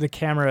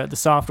the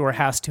software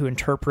has to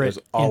interpret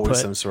There's always input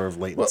some sort of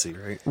latency,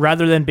 right?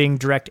 rather than being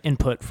direct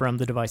input from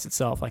the device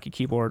itself, like a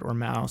keyboard or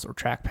mouse or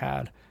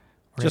trackpad.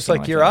 Or Just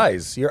anything like your that.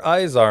 eyes. Your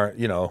eyes aren't,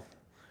 you know,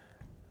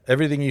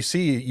 everything you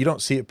see, you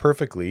don't see it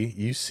perfectly.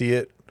 You see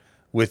it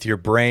with your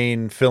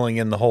brain filling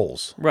in the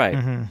holes. Right.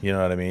 Mm-hmm. You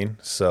know what I mean?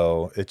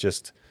 So it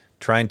just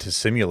trying to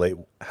simulate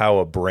how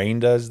a brain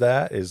does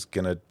that is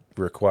going to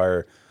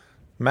require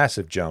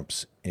massive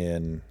jumps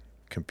in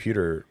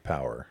computer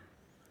power.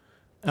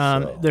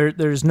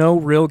 There's no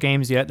real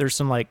games yet. There's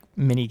some like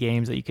mini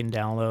games that you can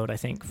download. I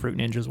think Fruit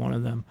Ninja is one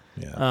of them.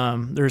 Yeah.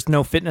 There's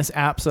no fitness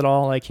apps at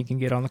all like you can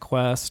get on the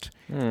Quest.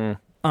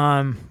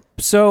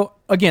 So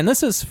again,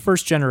 this is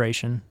first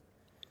generation.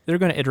 They're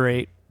going to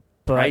iterate.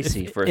 But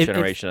Pricey first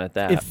generation at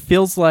that. It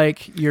feels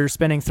like you're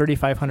spending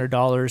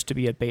 $3,500 to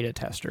be a beta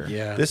tester.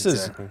 Yeah. This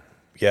is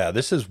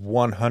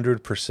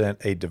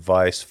 100% a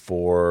device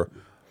for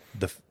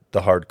the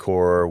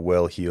hardcore,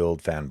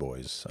 well-heeled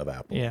fanboys of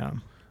Apple. Yeah.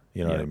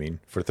 You know what I mean?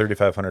 For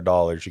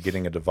 $3,500, you're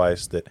getting a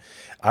device that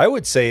I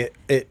would say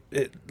it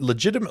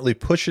legitimately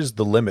pushes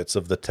the limits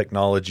of the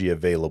technology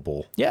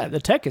available. Yeah, the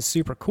tech is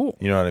super cool.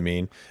 You know what I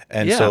mean?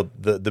 And so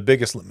the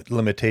biggest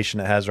limitation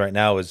it has right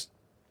now is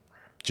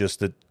just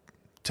the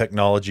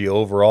technology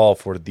overall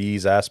for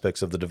these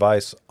aspects of the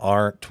device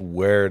aren't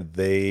where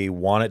they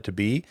want it to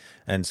be.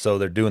 And so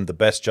they're doing the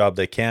best job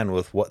they can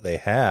with what they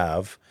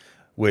have,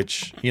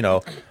 which, you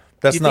know,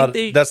 that's not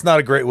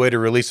a great way to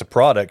release a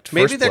product.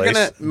 Maybe they're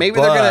gonna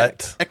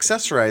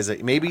accessorize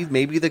it.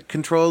 Maybe the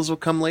controls will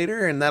come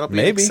later, and that'll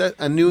be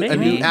a new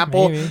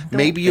Apple.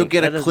 Maybe you'll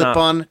get a clip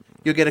on.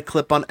 You'll get a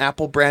clip-on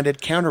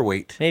Apple-branded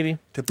counterweight. Maybe.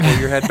 To pull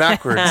your head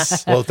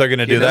backwards. Well, if they're going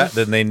to do that,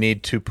 then they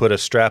need to put a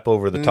strap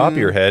over the top of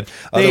your head.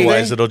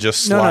 Otherwise, it'll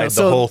just slide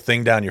the whole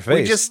thing down your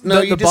face. You just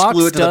glue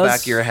it to the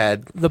back of your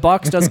head. The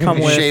box does come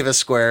with... Shave a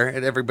square,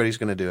 and everybody's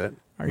going to do it.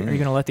 Are you going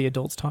to let the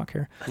adults talk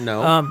here?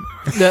 No.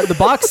 The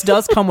box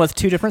does come with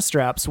two different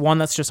straps. One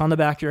that's just on the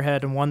back of your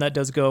head, and one that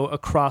does go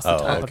across the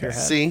top of your head.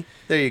 See?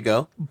 There you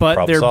go.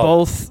 But they're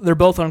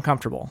both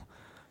uncomfortable.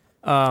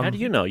 How do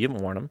you know? You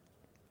haven't worn them.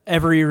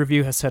 Every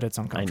review has said it's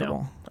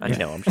uncomfortable. I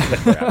know. I'm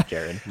just like crap,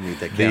 Jared.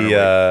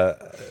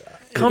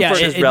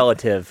 Comfort is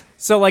relative.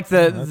 So like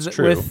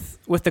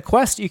with the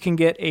Quest, you can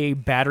get a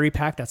battery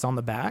pack that's on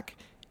the back.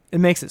 It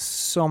makes it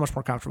so much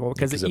more comfortable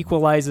because it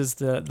equalizes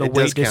the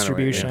weight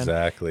distribution.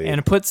 Exactly. And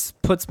it puts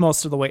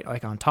most of the weight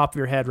like on top of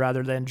your head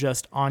rather than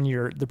just on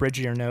the bridge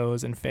of your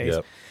nose and face.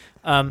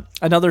 Yep.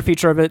 Another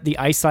feature of it, the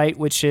EyeSight,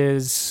 which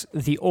is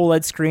the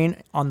OLED screen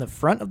on the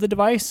front of the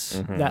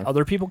device that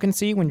other people can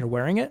see when you're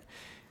wearing it.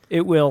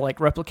 It will like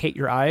replicate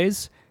your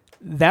eyes.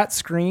 That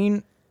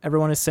screen,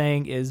 everyone is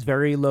saying, is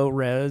very low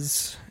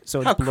res. So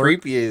it's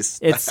creepy is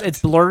that?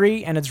 It's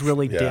blurry and it's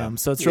really dim.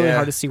 So it's really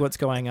hard to see what's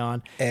going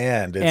on.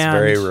 And it's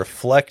very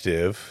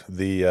reflective.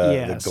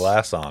 The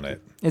glass on it.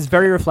 It's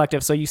very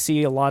reflective, so you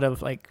see a lot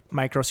of like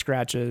micro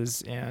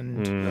scratches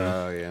and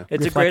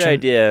it's a great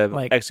idea,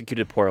 like,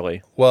 executed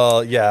poorly.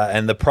 Well, yeah,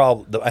 and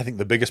I think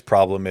the biggest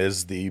problem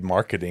is the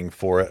marketing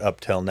for it up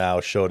till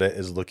now showed it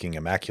as looking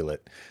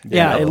immaculate.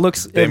 Yeah, it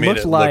looks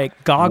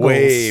like goggles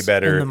way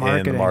better in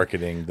the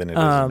marketing than it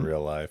is in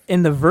real life.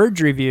 In the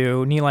Verge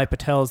review, Nilay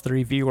Patel's the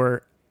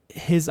reviewer.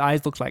 His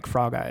eyes looked like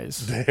frog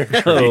eyes. They're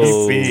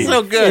creepy.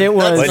 So good.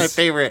 That's my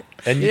favorite.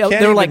 And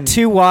they were like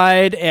too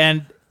wide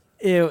and.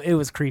 It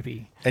was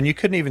creepy. And you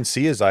couldn't even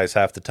see his eyes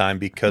half the time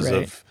because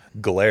of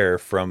glare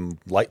from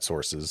light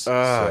sources.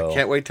 I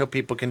can't wait till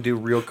people can do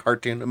real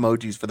cartoon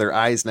emojis for their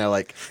eyes now.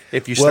 Like,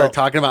 if you start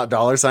talking about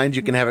dollar signs,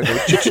 you can have it go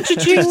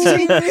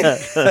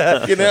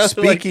you know?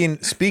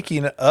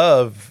 Speaking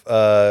of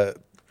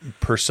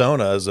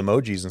personas,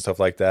 emojis and stuff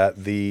like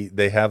that,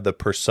 they have the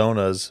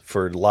personas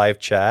for live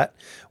chat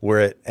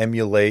where it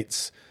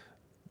emulates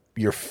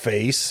your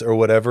face or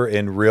whatever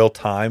in real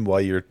time while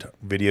you're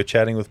video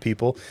chatting with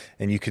people,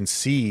 and you can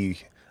see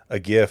a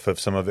GIF of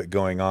some of it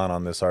going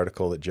on this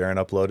article that Jaren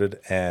uploaded,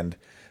 and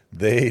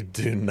they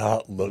do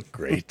not look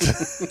great.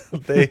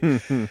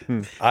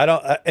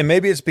 And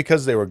maybe it's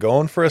because they were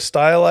going for a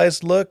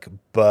stylized look,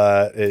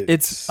 but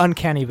it's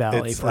uncanny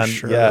valley for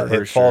sure. Yeah,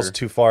 it falls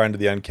too far into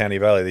the uncanny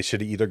valley. They should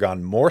have either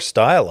gone more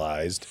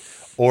stylized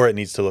or it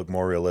needs to look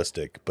more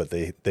realistic. But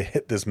they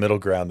hit this middle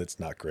ground that's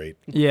not great.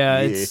 Yeah,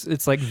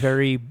 it's like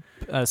very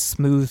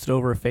smoothed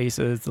over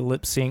faces. The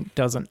lip sync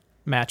doesn't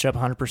match up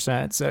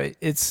 100%, so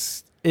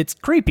it's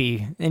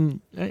creepy, and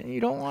you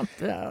don't want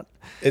that.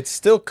 It's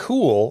still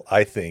cool,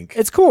 I think.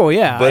 It's cool,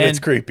 yeah, but and it's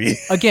creepy.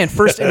 Again,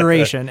 first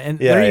iteration, and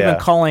Yeah, they're yeah. even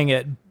calling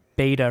it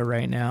beta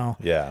right now.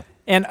 Yeah.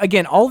 And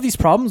again, all of these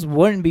problems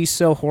wouldn't be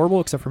so horrible,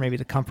 except for maybe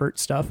the comfort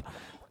stuff,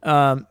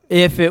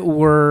 if it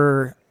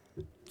were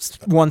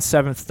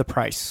 1/7 the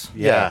price.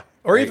 Yeah.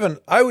 Or even,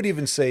 I would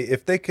even say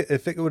if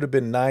it would have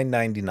been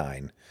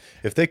 $9.99,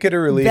 if they could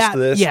have released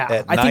this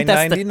at I think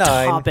that's the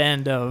 $9.99, top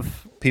end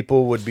of.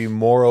 people would be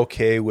more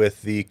okay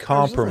with the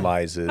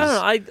compromises.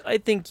 I don't know. I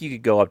think you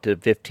could go up to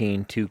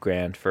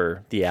 $2,000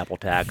 for the Apple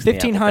tax. and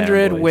the Apple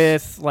 $1,500 fanboys.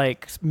 with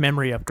like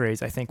memory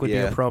upgrades, I think would be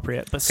Yeah.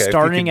 appropriate. But Okay, if you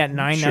starting could- at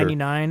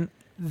 $9.99,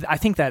 I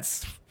think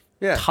that's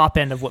Yeah. top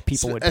end of what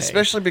people would pay.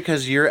 Especially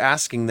because you're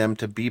asking them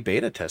to be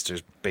beta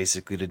testers,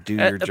 basically, to do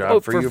your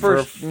job for for you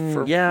first-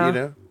 for yeah. you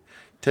know,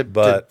 to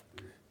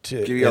To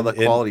give you all the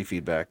quality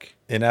feedback.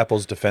 in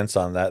Apple's defense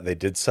on that, they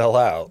did sell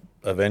out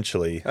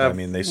eventually. I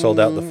mean, they sold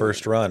out the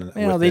first run.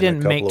 Well, they within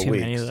didn't a make couple too of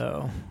many weeks.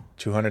 though.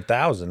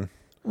 200,000.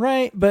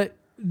 Right, but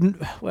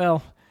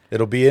well,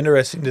 It'll be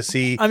interesting to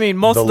see. I mean,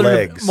 the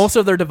legs. most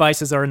of their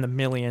devices are in the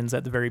millions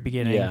at the very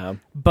beginning. Yeah.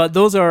 But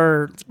those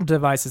are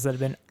devices that have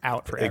been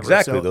out forever.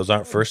 Exactly, So those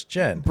aren't first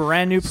gen.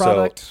 brand new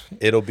product. So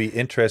it'll be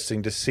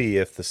interesting to see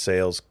if the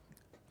sales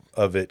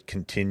of it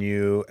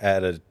continue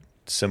at a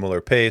similar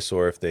pace,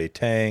 or if they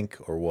tank,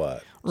 or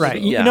what. Right.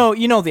 Yeah.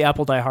 You know the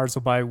Apple diehards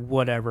will buy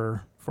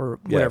whatever for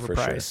whatever for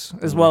price, sure.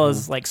 as well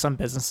as like some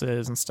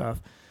businesses and stuff.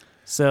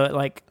 So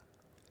like,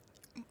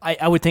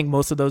 I would think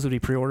most of those would be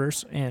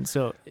pre-orders, and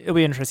so it'll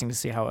be interesting to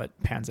see how it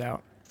pans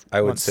out.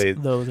 I would once say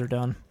those are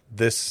done.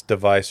 this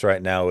device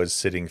right now is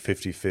sitting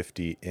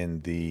 50-50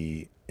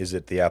 in is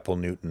it the Apple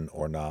Newton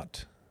or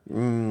not? Yeah.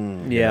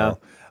 know,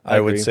 I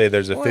would agree. say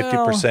there's a Well-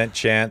 50%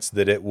 chance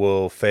that it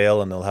will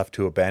fail and they'll have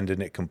to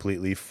abandon it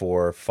completely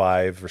for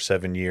 5 or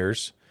 7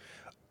 years,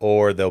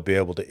 or they'll be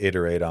able to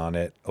iterate on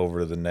it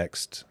over the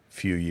next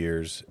few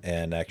years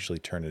and actually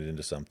turn it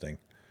into something.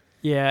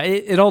 Yeah,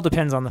 it all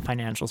depends on the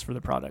financials for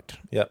the product.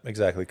 Yep,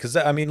 exactly. Because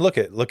I mean, look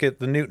at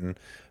the Newton,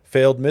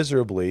 failed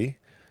miserably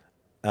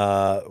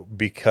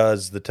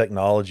because the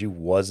technology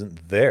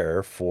wasn't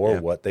there for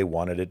what they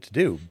wanted it to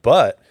do.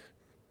 But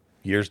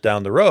years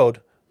down the road,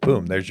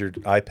 boom, there's your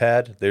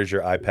iPad, there's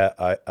your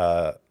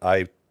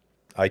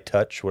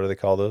iTouch. What do they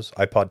call those?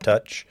 iPod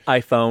Touch,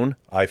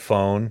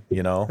 iPhone.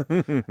 You know,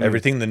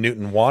 everything the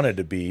Newton wanted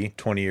to be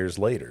 20 years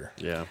later.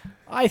 Yeah.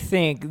 I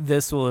think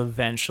this will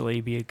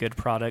eventually be a good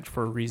product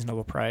for a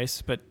reasonable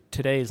price, but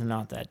today is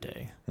not that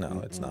day.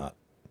 No, it's not.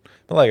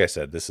 But like I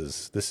said, this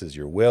is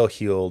your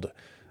well-heeled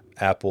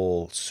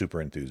Apple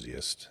super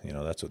enthusiast. You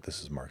know, that's what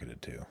this is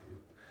marketed to.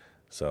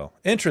 So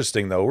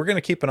interesting, though. We're going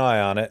to keep an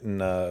eye on it,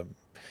 and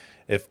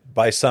if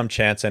by some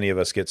chance any of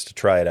us gets to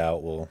try it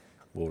out, we'll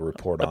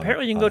report on.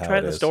 Apparently, you can on go how try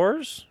it in is. the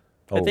stores.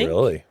 I Oh, think.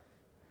 really?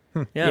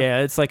 Yeah.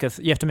 It's like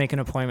you have to make an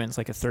appointment. It's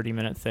like a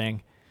 30-minute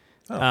thing.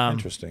 Oh,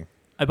 interesting.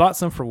 I bought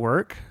some for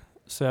work,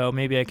 so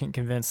maybe I can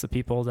convince the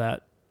people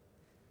that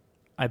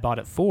I bought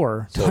it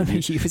for to let me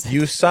use it.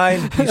 You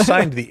signed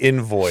the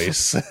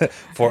invoice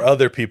for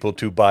other people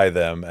to buy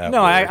them. At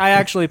No, work. I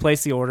actually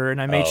placed the order,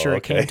 and I made Oh, sure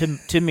okay. it came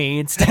to me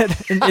instead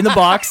in the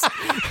box.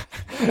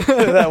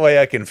 That way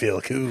I can feel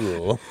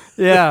cool.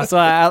 Yeah, so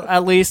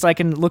at least I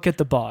can look at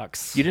the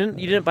box. You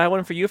didn't buy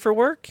one for you for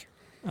work?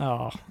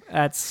 Oh,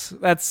 that's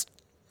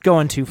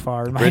going too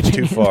far. In my Bridge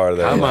too opinion. far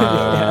there. Come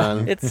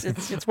on.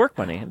 It's work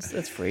money.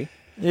 It's free.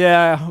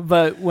 Yeah,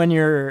 but when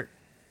you're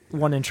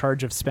one in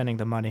charge of spending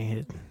the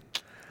money,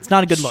 it's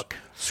not a good look.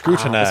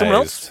 Scrutinized.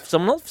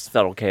 Someone else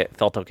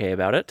felt okay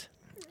about it.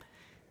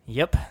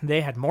 Yep,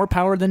 they had more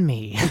power than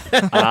me.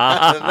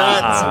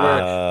 That's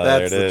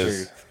there it the is.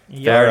 truth.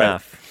 Fair right.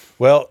 enough.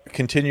 Well,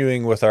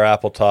 continuing with our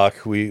Apple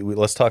talk, we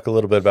let's talk a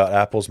little bit about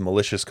Apple's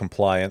malicious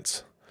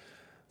compliance.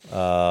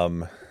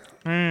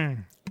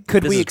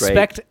 Could This we is great.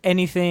 expect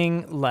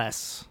anything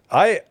less?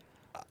 I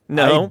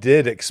No.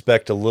 did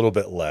expect a little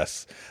bit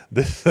less.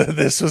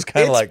 This was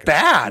kind of It's like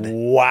bad.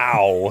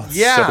 Wow.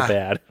 Yeah. So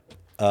bad.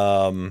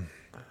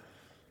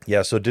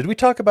 Yeah. So did we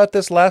talk about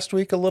this last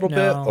week a little No,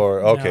 bit?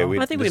 Or okay,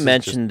 no. I think this we is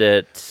mentioned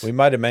it. just- we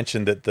might have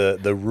mentioned that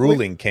the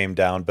ruling came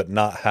down, but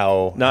not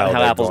how Not how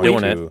they're Apple's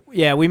going doing to-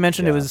 Yeah, we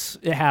mentioned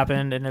Yeah. it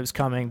happened and it was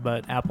coming,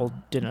 but Apple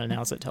didn't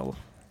announce it till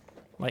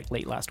like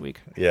late last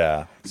week.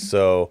 Yeah.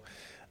 So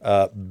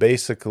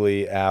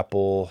basically,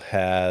 Apple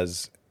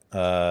has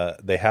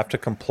they have to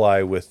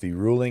comply with the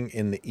ruling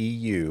in the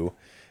EU,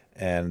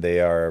 and they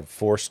are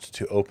forced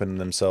to open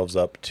themselves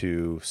up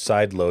to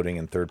side loading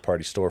in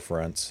third-party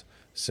storefronts,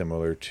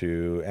 similar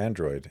to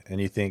Android.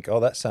 And you think, oh,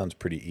 that sounds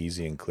pretty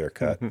easy and clear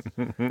cut.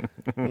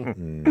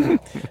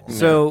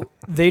 So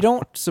they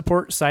don't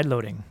support side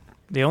loading.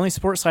 They only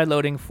support side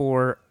loading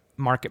for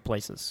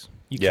marketplaces.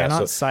 You Yeah, cannot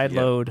so- side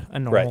load a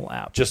normal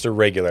app. Just a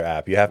regular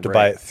app. You have to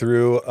buy Right. it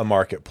through a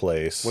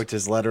marketplace. Which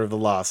is letter of the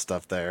law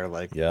stuff there.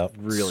 Like, Yep.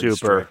 really Super.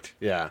 strict.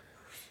 Yeah.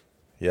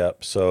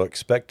 Yep. So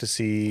expect to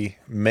see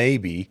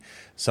maybe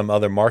some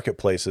other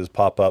marketplaces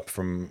pop up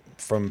from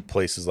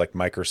places like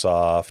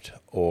Microsoft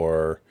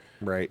or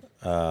Right.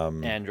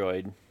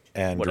 Android.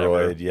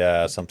 Android,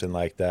 yeah, something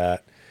like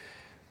that.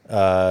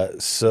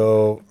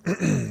 So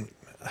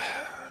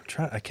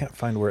I can't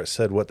find where it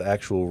said what the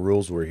actual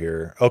rules were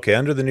here. Okay,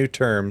 under the new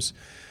terms,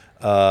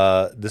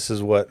 this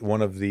is what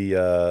one of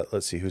the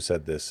let's see who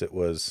said this. It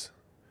was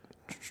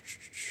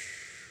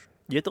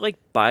You have to like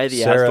buy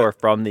the Sarah- App Store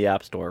from the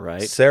App Store,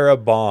 right? Sarah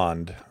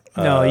Bond.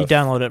 No, you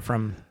download it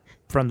from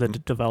the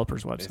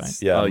developer's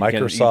website. Yeah, Oh, you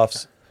can-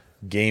 Microsoft's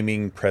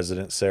gaming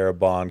president Sarah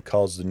Bond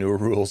calls the new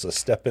rules a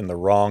step in the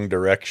wrong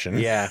direction.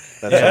 Yeah,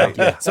 that's right.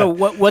 Yeah. So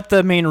what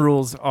the main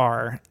rules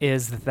are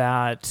is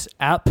that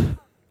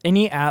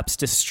any apps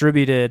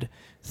distributed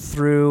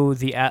through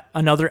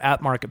another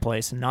app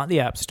marketplace, not the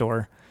App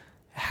Store,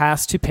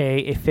 has to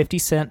pay a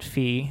 50-cent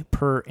fee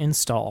per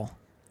install.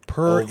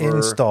 Per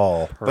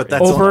install. But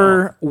that's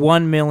Over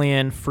 1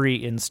 million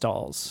free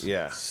installs.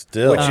 Yeah.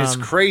 Still. Which is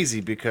crazy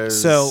because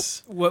So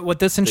what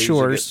this they usually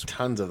ensures... get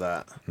tons of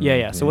that.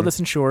 Yeah. So what this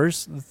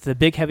ensures, the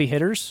big heavy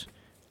hitters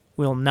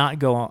will not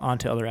go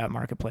onto other app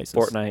marketplaces.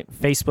 Fortnite.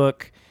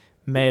 Facebook,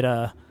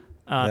 Meta,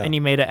 any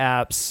Meta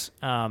apps,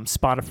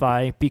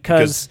 Spotify,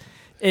 because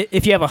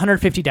if you have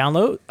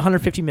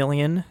 150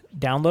 million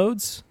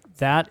downloads,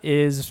 that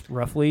is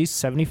roughly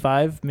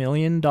 $75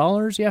 million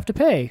you have to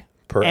pay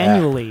Per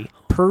annually,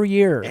 per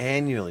year.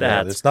 Annually.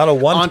 That- It's not a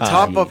one on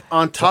time. top of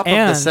the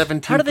And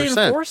 17%. How do they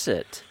enforce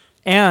it?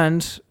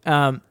 And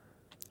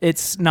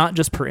it's not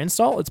just per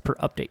install, it's per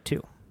update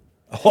too.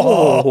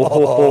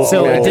 Oh.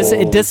 So it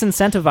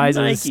disincentivizes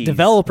Nikes.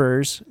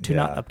 developers to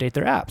not Yeah. update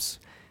their apps,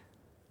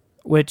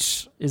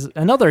 which is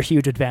another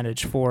huge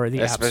advantage for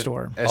the App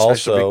Store.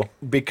 Especially Also-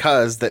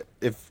 because that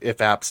if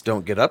apps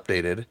don't get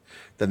updated,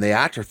 then they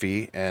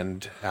atrophy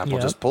and Apple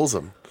Yep. just pulls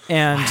them.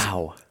 And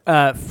Wow.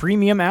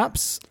 freemium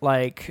apps,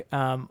 like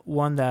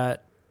one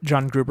that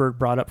John Gruber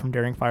brought up from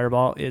Daring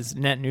Fireball, is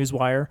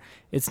NetNewsWire.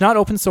 It's not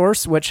open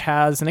source, which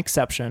has an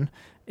exception.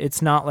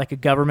 It's not like a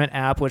government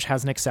app, which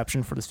has an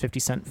exception for this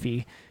 50-cent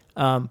fee.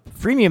 Freemium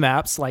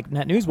apps like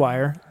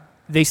NetNewsWire,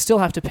 they still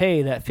have to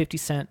pay that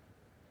 50-cent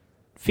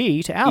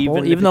fee to Apple,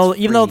 Even if even though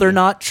it's they're free.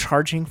 not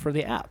charging for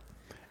the app.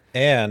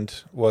 And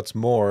what's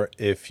more,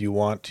 if you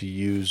want to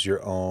use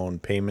your own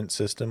payment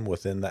system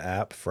within the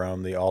app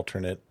from the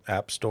alternate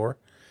app store,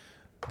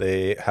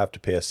 they have to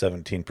pay a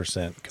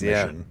 17%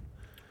 commission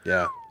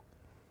Yeah.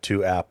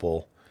 to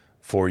Apple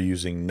for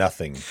using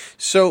nothing.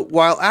 So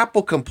while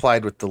Apple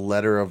complied with the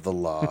letter of the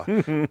law,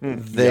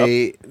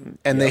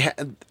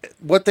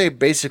 what they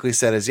basically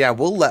said is, yeah,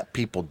 we'll let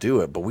people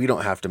do it, but we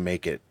don't have to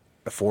make it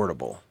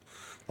affordable.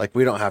 Like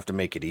we don't have to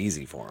make it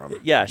easy for them.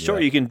 Yeah, sure,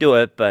 you can do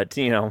it, but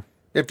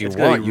If you It's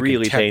gonna want, be you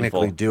really can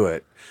technically painful. do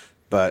it,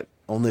 but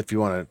only if you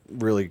want to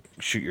really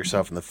shoot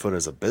yourself in the foot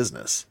as a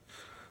business,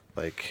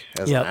 like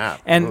as an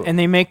app. And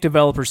they make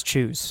developers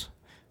choose.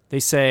 They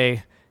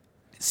say,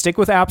 stick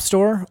with App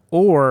Store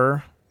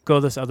or go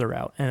this other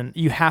route, and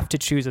you have to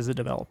choose as a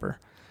developer.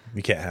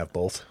 You can't have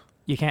both.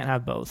 You can't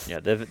have both. yeah,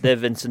 they've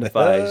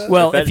incentivized.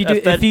 Well, a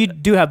if you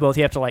do have both,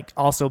 you have to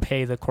also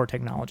pay the core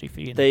technology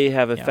fee. they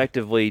have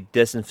effectively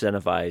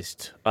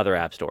disincentivized other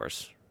app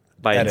stores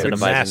by At a incentivizing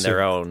massive-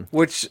 their own.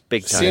 which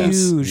Big time.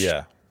 seems Huge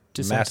Yeah.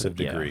 disincentive- Massive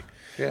yeah. degree.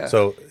 Yeah.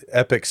 So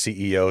Epic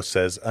CEO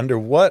says, under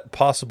what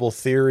possible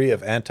theory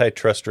of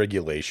antitrust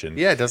regulation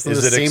Yeah, doesn't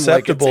is this it seem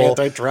like it's acceptable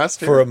antitrust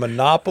for here? a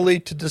monopoly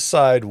to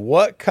decide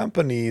what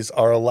companies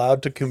are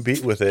allowed to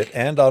compete with it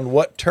and on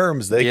what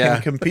terms they Yeah.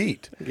 can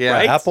compete? Yeah.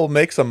 Right? Apple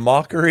makes a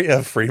mockery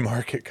of free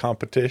market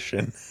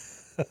competition.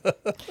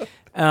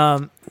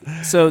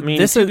 So I mean,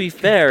 this to is be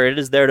fair, it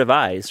is their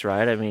device,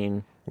 right? I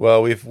mean,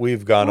 Well,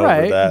 we've gone over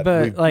right, that.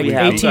 but We've- like we've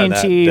have beaten that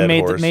AT&T dead made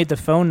horse. made the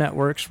phone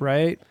networks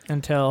right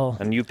until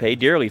and you pay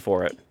dearly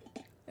for it.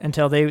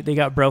 they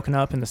got broken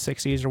up in the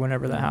 60s or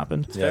whenever that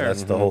happened. Yeah,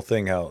 that's the whole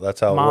thing. That's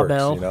how it Ma works.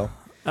 Bell. You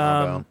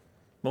know,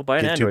 Well, buy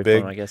an Get too Android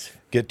big. phone, I guess.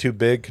 get too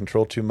big,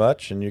 control too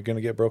much, and you're going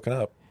to get broken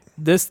up.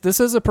 This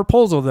is a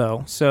proposal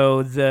though,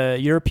 so the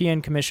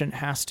European Commission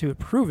has to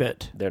approve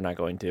it. They're not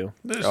going to.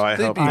 I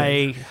hope.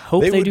 I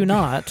hope they would do be-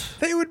 not.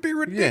 They would be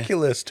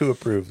ridiculous to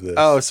approve this.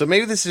 Oh, so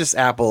maybe this is just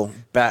Apple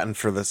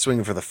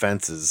swinging for the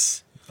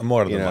fences.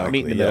 More than you know, likely,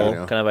 Meet in the yeah.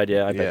 middle kind of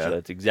idea. I bet Yeah. you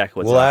that's exactly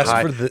what's We'll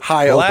happening. ask for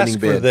high we'll opening ask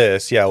for bid.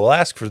 this. Yeah, we'll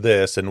ask for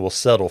this, and we'll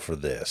settle for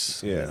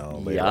this. You Yeah. know,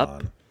 later Yup.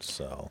 on.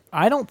 So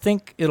I don't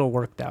think it'll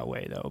work that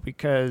way though,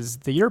 because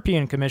the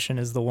European Commission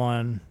is the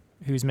one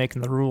who's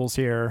making the rules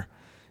here,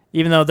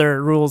 even though their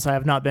rules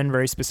have not been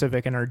very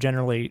specific and are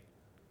generally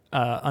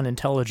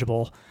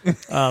unintelligible.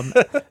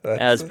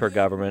 As per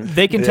government.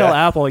 They can tell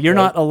Yeah. Apple, you're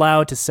not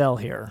allowed to sell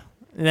here.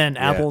 And then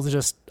Apple's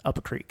just up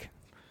a creek.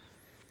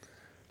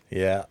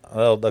 yeah,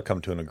 well, they'll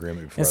come to an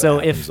agreement before. And so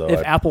that happens, though, if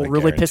I Apple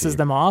really guarantee. pisses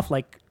them off,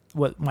 like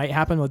what might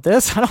happen with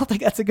this, I don't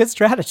think that's a good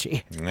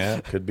strategy. Yeah,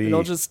 it could be.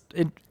 It'll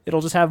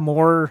just have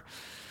more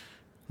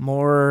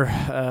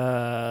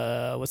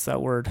what's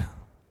that word?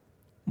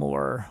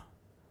 More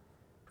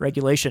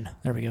regulation.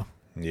 There we go.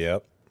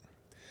 Yep.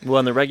 Well,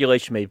 and the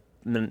regulation may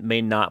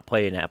may not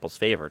play in Apple's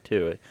favor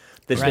too.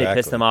 This may piss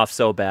Exactly. them off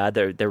so bad.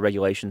 Their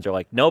regulations are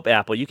like, nope,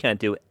 Apple, you can't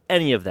do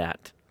any of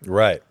that.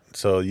 Right.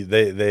 So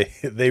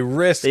they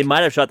risk. They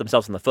might have shot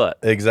themselves in the foot.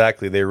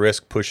 Exactly. They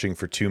risk pushing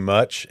for too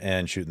much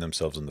and shooting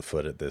themselves in the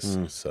foot at this.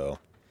 So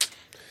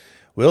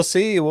we'll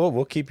see.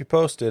 We'll keep you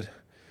posted.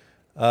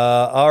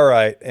 All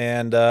right.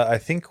 And I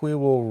think we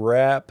will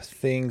wrap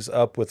things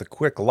up with a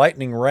quick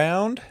lightning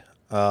round.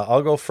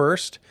 I'll go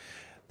first.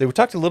 We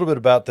talked a little bit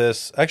about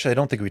this. Actually, I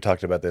don't think we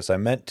talked about this. I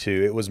meant to.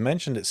 It was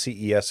mentioned at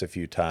CES a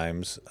few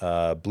times.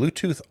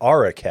 Bluetooth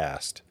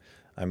Auracast.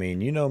 I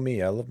mean, you know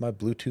me. I love my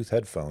Bluetooth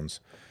headphones.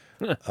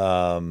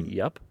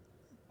 Yep.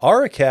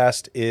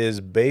 Auracast is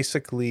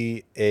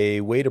basically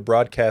a way to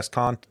broadcast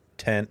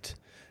content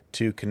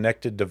to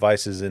connected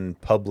devices in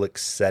public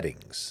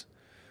settings.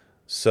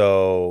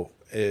 So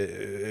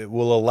it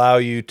will allow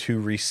you to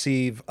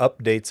receive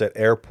updates at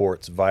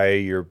airports via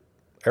your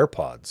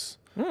AirPods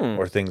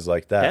or things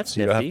like that. That's so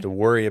you don't nifty. have to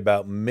worry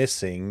about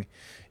missing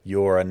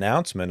your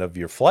announcement of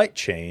your flight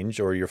change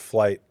or your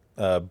flight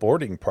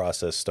boarding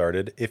process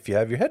started if you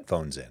have your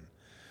headphones in.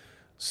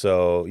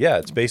 So, yeah,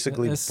 it's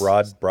basically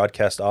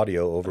broadcast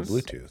audio over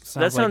Bluetooth.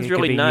 That sounds it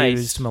really could be nice.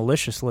 used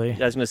maliciously.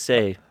 I was going to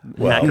say,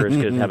 hackers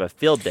could have a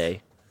field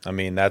day. I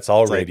mean, that's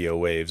all like- radio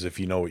waves if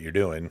you know what you're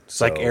doing. It's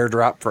like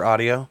AirDrop for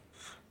audio.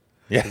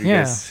 Yeah.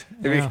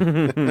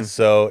 Yeah.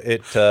 So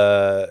it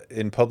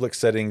in public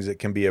settings, it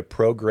can be a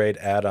pro-grade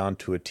add-on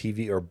to a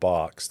TV or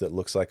box that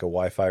looks like a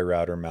Wi-Fi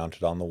router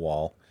mounted on the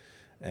wall.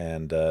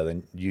 And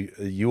then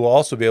you will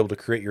also be able to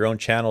create your own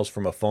channels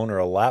from a phone or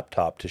a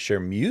laptop to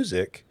share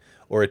music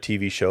or a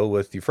TV show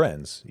with your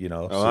friends. You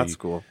know, Oh, that's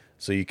cool.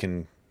 So you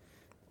can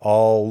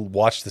all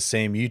watch the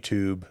same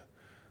YouTube,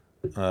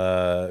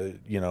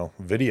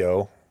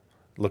 video,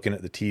 looking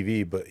at the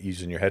TV, but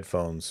using your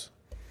headphones.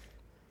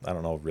 I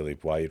don't know really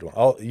why you'd want.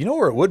 Oh, you know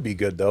where it would be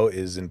good though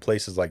is in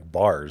places like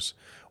bars,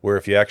 where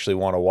if you actually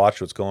want to watch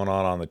what's going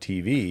on the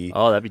TV,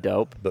 Oh, that'd be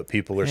dope. but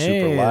people are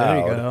Hey, super loud.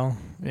 there you go.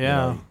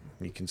 Yeah.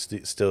 You can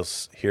still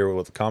hear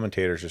what the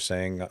commentators are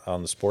saying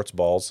on the sports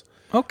balls.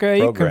 Okay,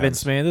 you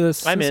programs. convinced me.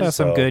 This I'm in. has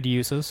some So- good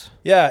uses.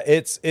 Yeah,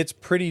 it's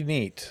pretty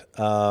neat.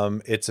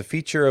 It's a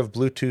feature of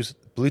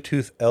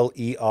Bluetooth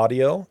LE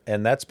audio,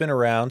 and that's been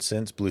around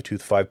since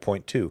Bluetooth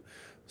 5.2.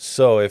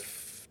 So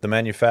if the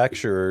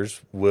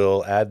manufacturers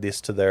will add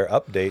this to their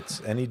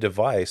updates, any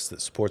device that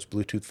supports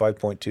Bluetooth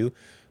 5.2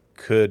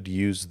 could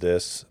use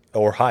this,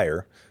 or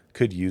higher,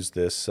 could use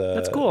this.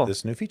 That's cool.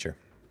 This new feature.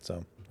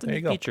 So It's a there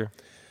you neat go. feature.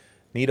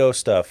 Neato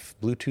stuff.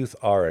 Bluetooth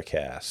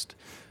Auracast.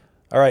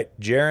 All right,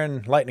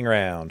 Jaron, lightning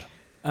round.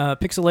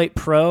 Pixel 8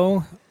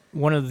 Pro,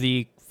 one of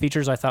the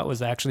features I thought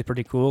was actually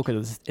pretty cool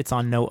because it's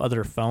on no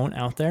other phone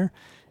out there.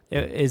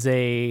 It is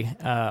a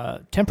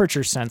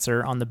temperature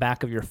sensor on the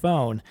back of your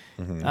phone.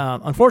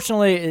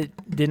 Unfortunately, it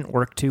didn't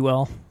work too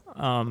well.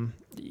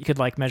 You could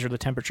measure the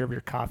temperature of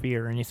your coffee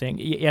or anything.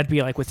 You had to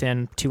be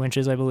within 2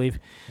 inches, I believe.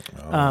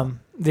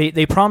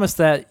 They promised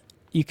that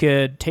you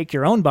could take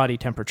your own body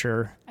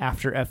temperature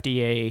after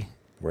FDA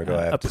Where do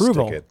I have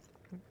approval. to stick it?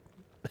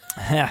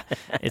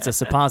 It's a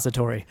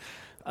suppository.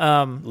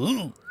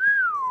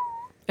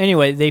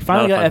 Anyway, they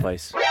finally Not a fun got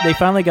place. they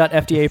finally got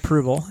FDA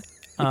approval,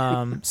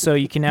 so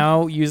you can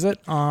now use it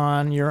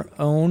on your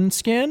own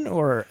skin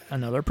or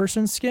another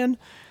person's skin.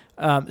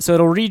 So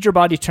it'll read your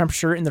body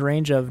temperature in the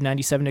range of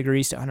 97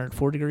 degrees to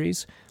 104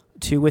 degrees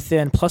to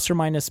within plus or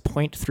minus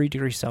 0.3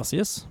 degrees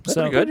Celsius. That's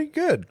So pretty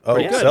good. Oh,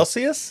 Pretty good.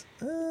 Celsius?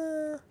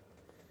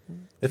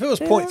 If it was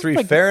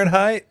 0.3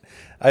 Fahrenheit,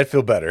 I'd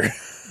feel better.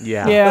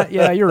 Yeah.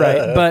 yeah, you're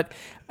right, but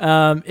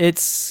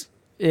it's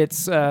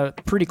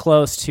pretty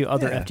close to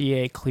other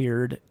FDA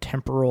cleared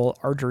temporal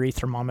artery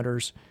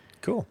thermometers.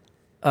 Cool.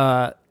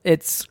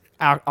 It's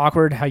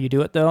awkward how you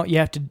do it, though. You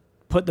have to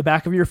put the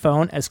back of your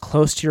phone as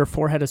close to your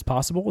forehead as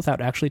possible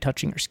without actually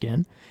touching your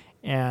skin.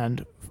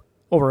 And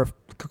over a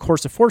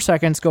course of 4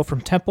 seconds, go from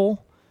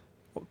temple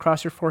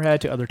across your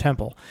forehead to other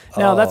temple.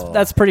 Now,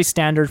 that's pretty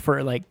standard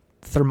for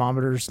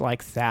thermometers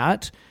like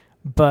that.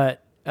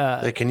 But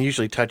They can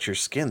usually touch your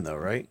skin, though,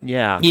 right?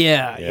 Yeah.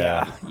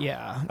 yeah.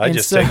 I And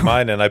just so- take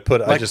mine and I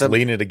Like just the-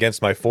 lean it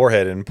against my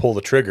forehead and pull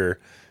the trigger.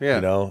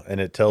 Yeah.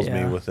 And it tells me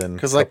Yeah. within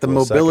Because the couple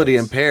of mobility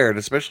seconds. impaired,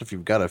 especially if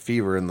you've got a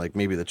fever and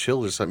maybe the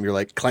chills or something, you're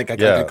like clank, clank,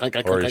 Yeah, clank,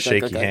 clank, or clank, shaky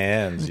clank, clank.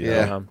 hands. you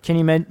Yeah. know. Can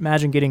you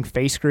imagine getting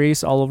face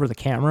grease all over the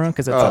camera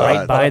because it's Oh,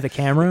 right by the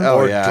camera? Oh,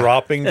 Or yeah.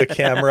 dropping the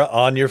camera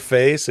on your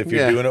face if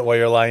you're Yeah. doing it while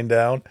you're lying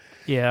down.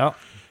 Yeah.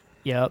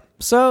 Yep.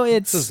 So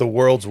This is the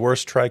world's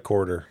worst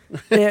tricorder.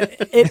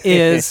 it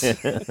is. It's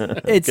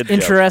Good joke.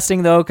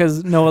 interesting though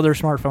because no other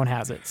smartphone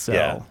has it. So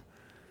Yeah.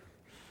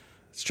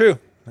 It's true.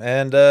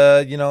 And,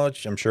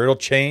 I'm sure it'll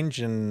change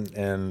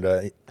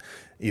and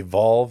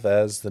evolve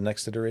as the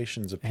next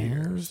iterations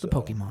appear. as the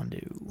Pokemon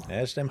do.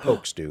 As them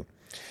pokes do.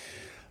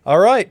 All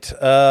right.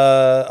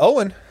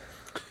 Owen,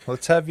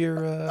 let's have your...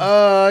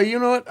 You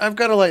know what? I've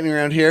got a lightning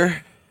round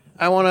here.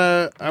 I want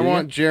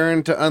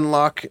Jaron to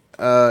unlock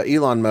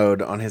Elon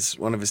mode on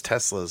one of his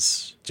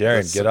Teslas.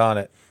 Jaron, get on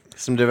it.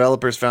 Some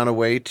developers found a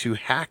way to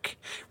hack,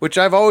 which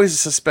I've always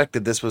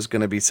suspected this was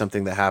going to be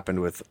something that happened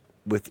with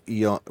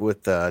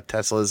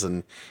Teslas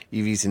and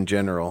EVs in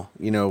general.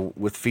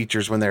 With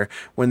features when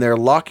they're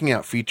locking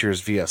out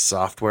features via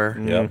software,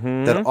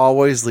 that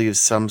always leaves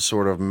some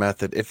sort of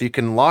method. If you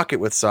can lock it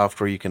with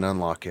software, you can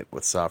unlock it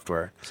with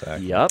software.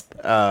 Exactly. Yep.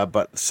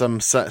 But some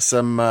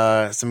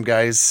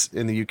guys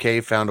in the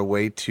UK found a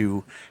way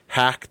to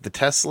hack the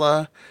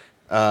Tesla.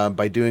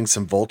 By doing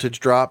some voltage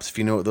drops, if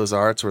you know what those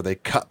are, it's where they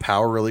cut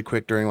power really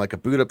quick during like a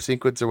boot up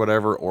sequence or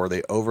whatever, or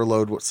they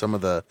overload some of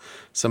the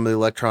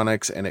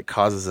electronics, and it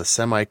causes a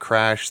semi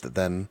crash that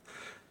then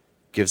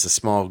gives a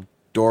small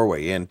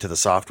doorway into the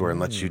software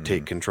and lets you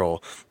take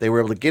control. They were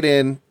able to get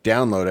in,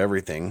 download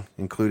everything,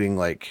 including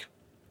like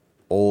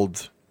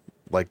old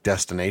like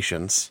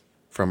destinations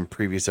from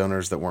previous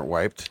owners that weren't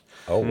wiped.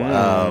 Oh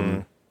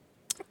wow.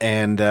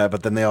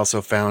 But then they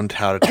also found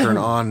how to turn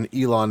on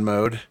Elon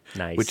mode,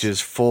 Nice. which is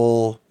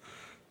full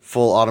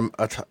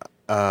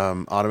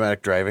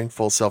automatic driving,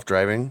 full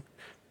self-driving,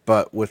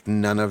 but with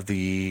none of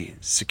the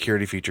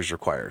security features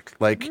required.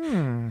 Like,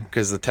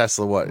 because the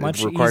Tesla,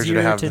 Much it requires you to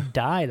easier have. to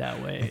die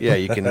that way. Yeah,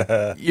 you can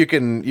have to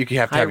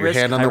High have your risk,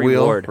 hand on high the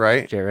wheel, reward,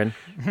 right? Jaron?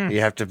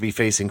 You have to be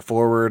facing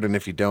forward, and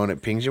if you don't,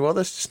 it pings you. Well,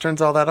 this just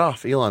turns all that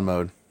off, Elon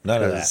mode.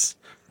 None of that. 'Cause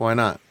why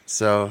not?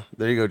 So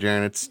there you go,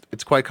 Jaron.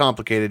 It's quite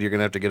complicated. You're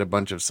gonna have to get a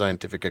bunch of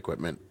scientific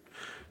equipment.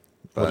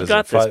 What You is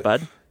got it, this, five-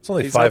 bud. It's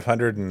only He's like-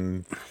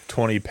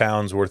 520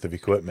 pounds worth of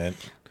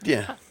equipment.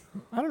 Yeah,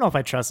 I don't know if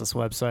I trust this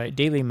website.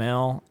 Daily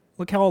Mail.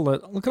 Look at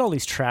all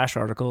these trash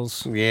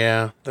articles.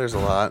 yeah. There's a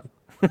lot.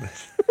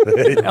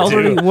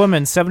 Elderly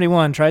woman,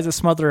 71, tries to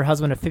smother her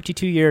husband of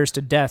 52 years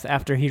to death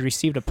after he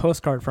received a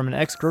postcard from an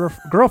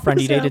ex-girlfriend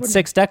he dated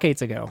 6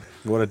 decades ago.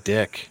 What a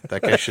dick!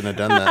 That guy shouldn't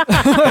have done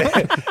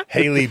that.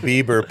 Hailey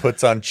Bieber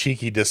puts on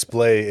cheeky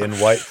display in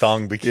white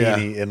thong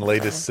bikini in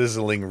latest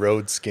sizzling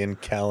road skin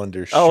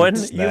calendar. Oh, and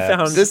shoot you snaps.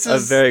 found This a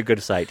is- very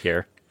good site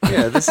here.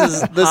 Yeah, this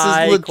is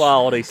High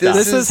quality stuff.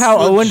 This is how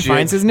Owen legit.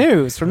 finds his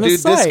news from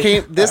this Dude, site.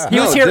 He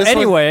was here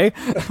anyway.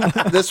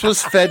 This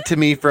was fed to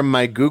me from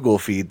my Google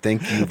feed.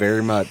 Thank you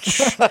very much.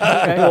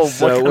 Well,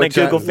 what kind of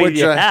Google feed do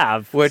you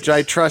have? Which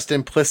I trust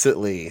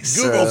implicitly.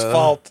 Google's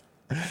fault.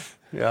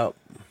 Yep.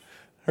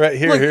 Right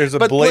here, Look, here's a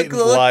but look, blatant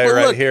look, lie but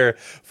right look. here.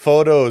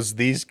 Photos.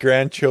 These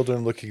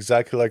grandchildren look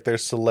exactly like their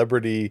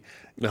celebrity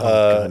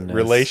goodness.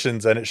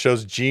 relations, and it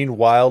shows Gene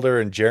Wilder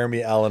and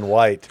Jeremy Allen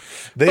White.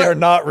 They are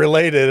not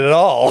related at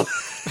all.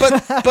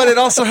 But it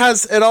also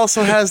has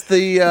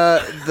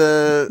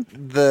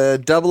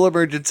the double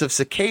emergence of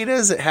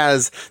cicadas. It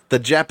has the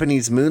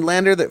Japanese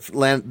moonlander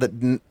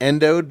that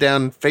endoed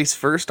down face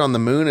first on the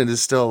moon and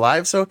is still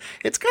alive. So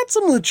it's got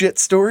some legit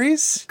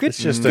stories. Good, It's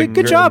just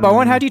good job,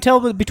 Owen. How do you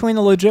tell between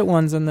the legit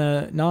ones and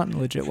the not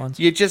legit ones?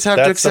 You just have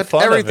to That's the accept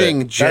fun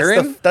everything, of it.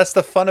 Jaron. That's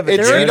the fun of it.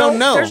 It's- Jaron. you don't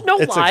know. There's no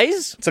It's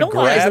lies. It's a no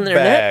lies grab on the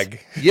internet. bag.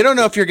 You don't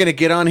know if you're going to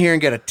get on here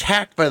and get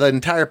attacked by the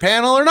entire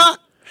panel or not.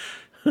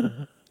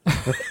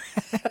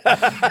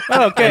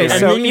 Okay, And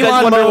so then you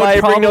guys Elon wonder why mode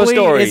I bring no probably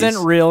stories.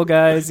 isn't real,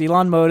 guys.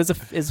 Elon mode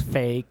is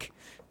fake.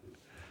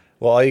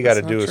 Well, all you got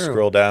to That's do not is true.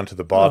 scroll down to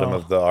the bottom Oh.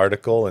 of the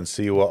article and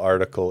see what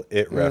article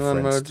it Elon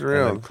referenced, mode's and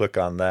real. then click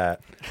on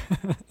that.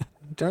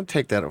 Don't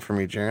take that from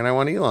me, Jaron. I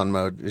want Elon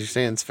mode. Is you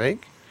saying it's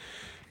fake?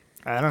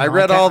 I don't know. I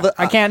read all the-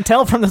 I can't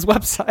tell from this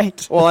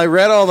website. Well, I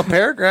read all the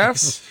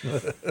paragraphs.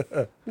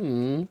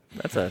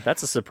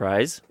 That's a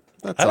surprise.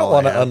 That's I don't all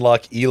want have. to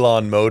unlock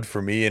Elon mode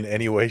for me in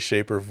any way,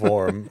 shape, or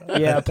form.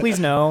 Yeah, please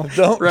no.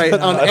 Don't Right,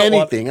 on I don't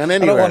anything, on I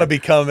don't anywhere. want to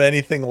become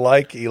anything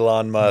like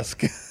Elon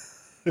Musk,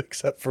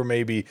 except for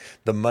maybe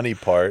the money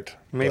part.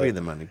 Maybe But-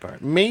 the money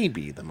part.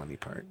 Maybe the money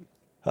part.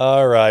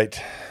 All right.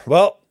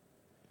 Well,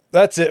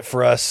 that's it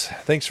for us.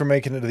 Thanks for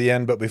making it to the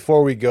end. But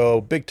before we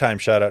go, big time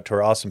shout out to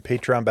our awesome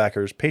Patreon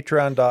backers.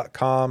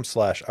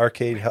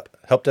 Patreon.com/arcade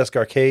helpdesk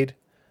arcade.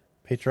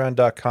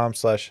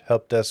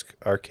 Patreon.com/helpdesk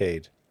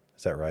arcade.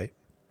 Is that right?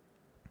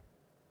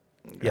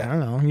 I don't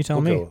know. You tell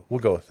We'll me. go, we'll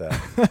go with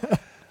that.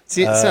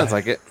 See, it sounds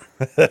like it.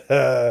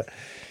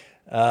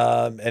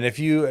 And if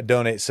you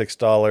donate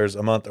 $6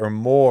 a month or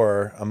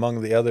more,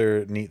 among the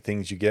other neat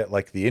things you get,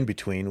 like the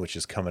in-between, which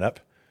is coming up,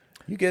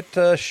 you get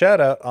a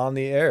shout-out on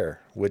the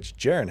air, which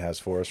Jaron has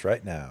for us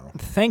right now.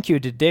 Thank you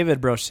to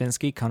David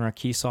Broshinsky, Connor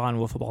Keesaw, and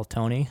Wolfball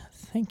Tony.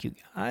 Thank you,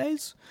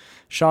 guys.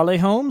 Charlie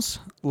Holmes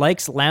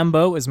likes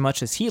Lambo as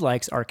much as he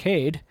likes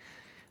arcade.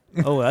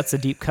 Oh, that's a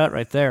deep cut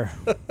right there.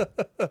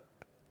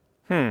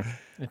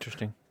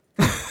 Interesting.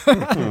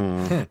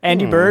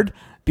 Andy Bird,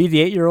 Be the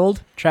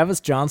 8-Year-Old, Travis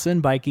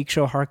Johnson, buy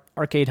Geekshow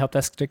Arcade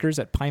Helpdesk stickers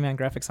at Pieman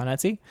Graphics on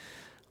Etsy.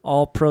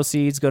 All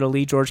proceeds go to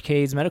Lee George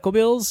K's medical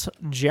bills.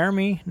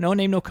 Jeremy, No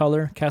Name, No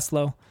Color,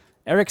 Keslow,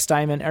 Eric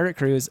Steinman, Eric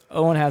Cruz,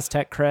 Owen has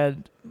tech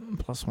cred,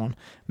 +1.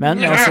 Matt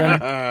Nelson,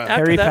 After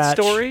Harry that Patch,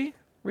 story,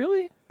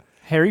 really?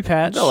 Harry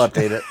Patch, They'll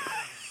update it.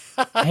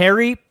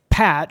 Harry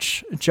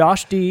Patch,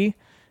 Josh D,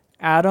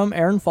 Adam,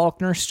 Aaron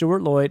Faulkner,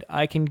 Stuart Lloyd,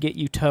 I can get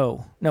you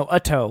toe. No,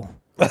 a toe.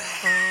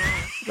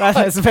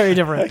 That is very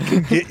different.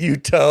 Get you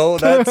toe?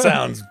 That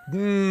sounds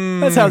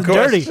That sounds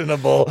dirty.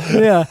 questionable.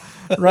 Yeah.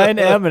 Ryan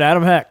M. and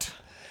Adam Hecht.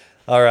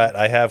 All right,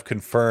 I have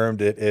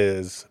confirmed it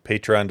is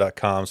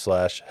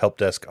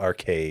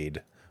patreon.com/helpdeskarcade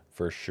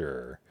for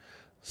sure.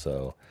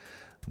 So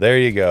there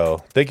you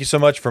go. Thank you so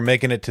much for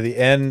making it to the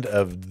end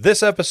of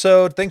this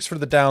episode. Thanks for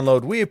the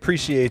download. We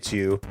appreciate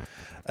you.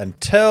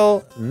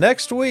 Until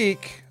next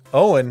week,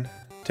 Owen,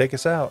 take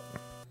us out.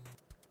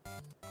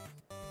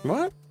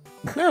 What?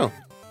 No.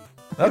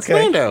 Okay. It's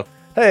Lando.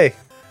 Hey,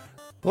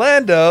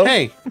 Lando.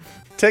 Hey.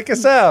 Take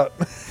us out.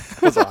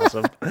 That's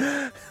awesome.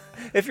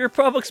 If you're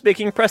public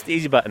speaking, press the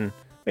easy button.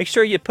 Make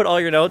sure you put all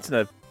your notes in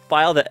a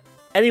file that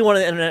anyone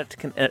on the internet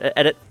can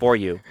edit for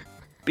you.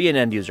 Be an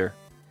end user.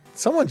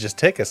 Someone just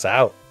take us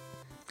out.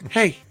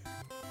 Hey.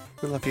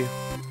 We love you.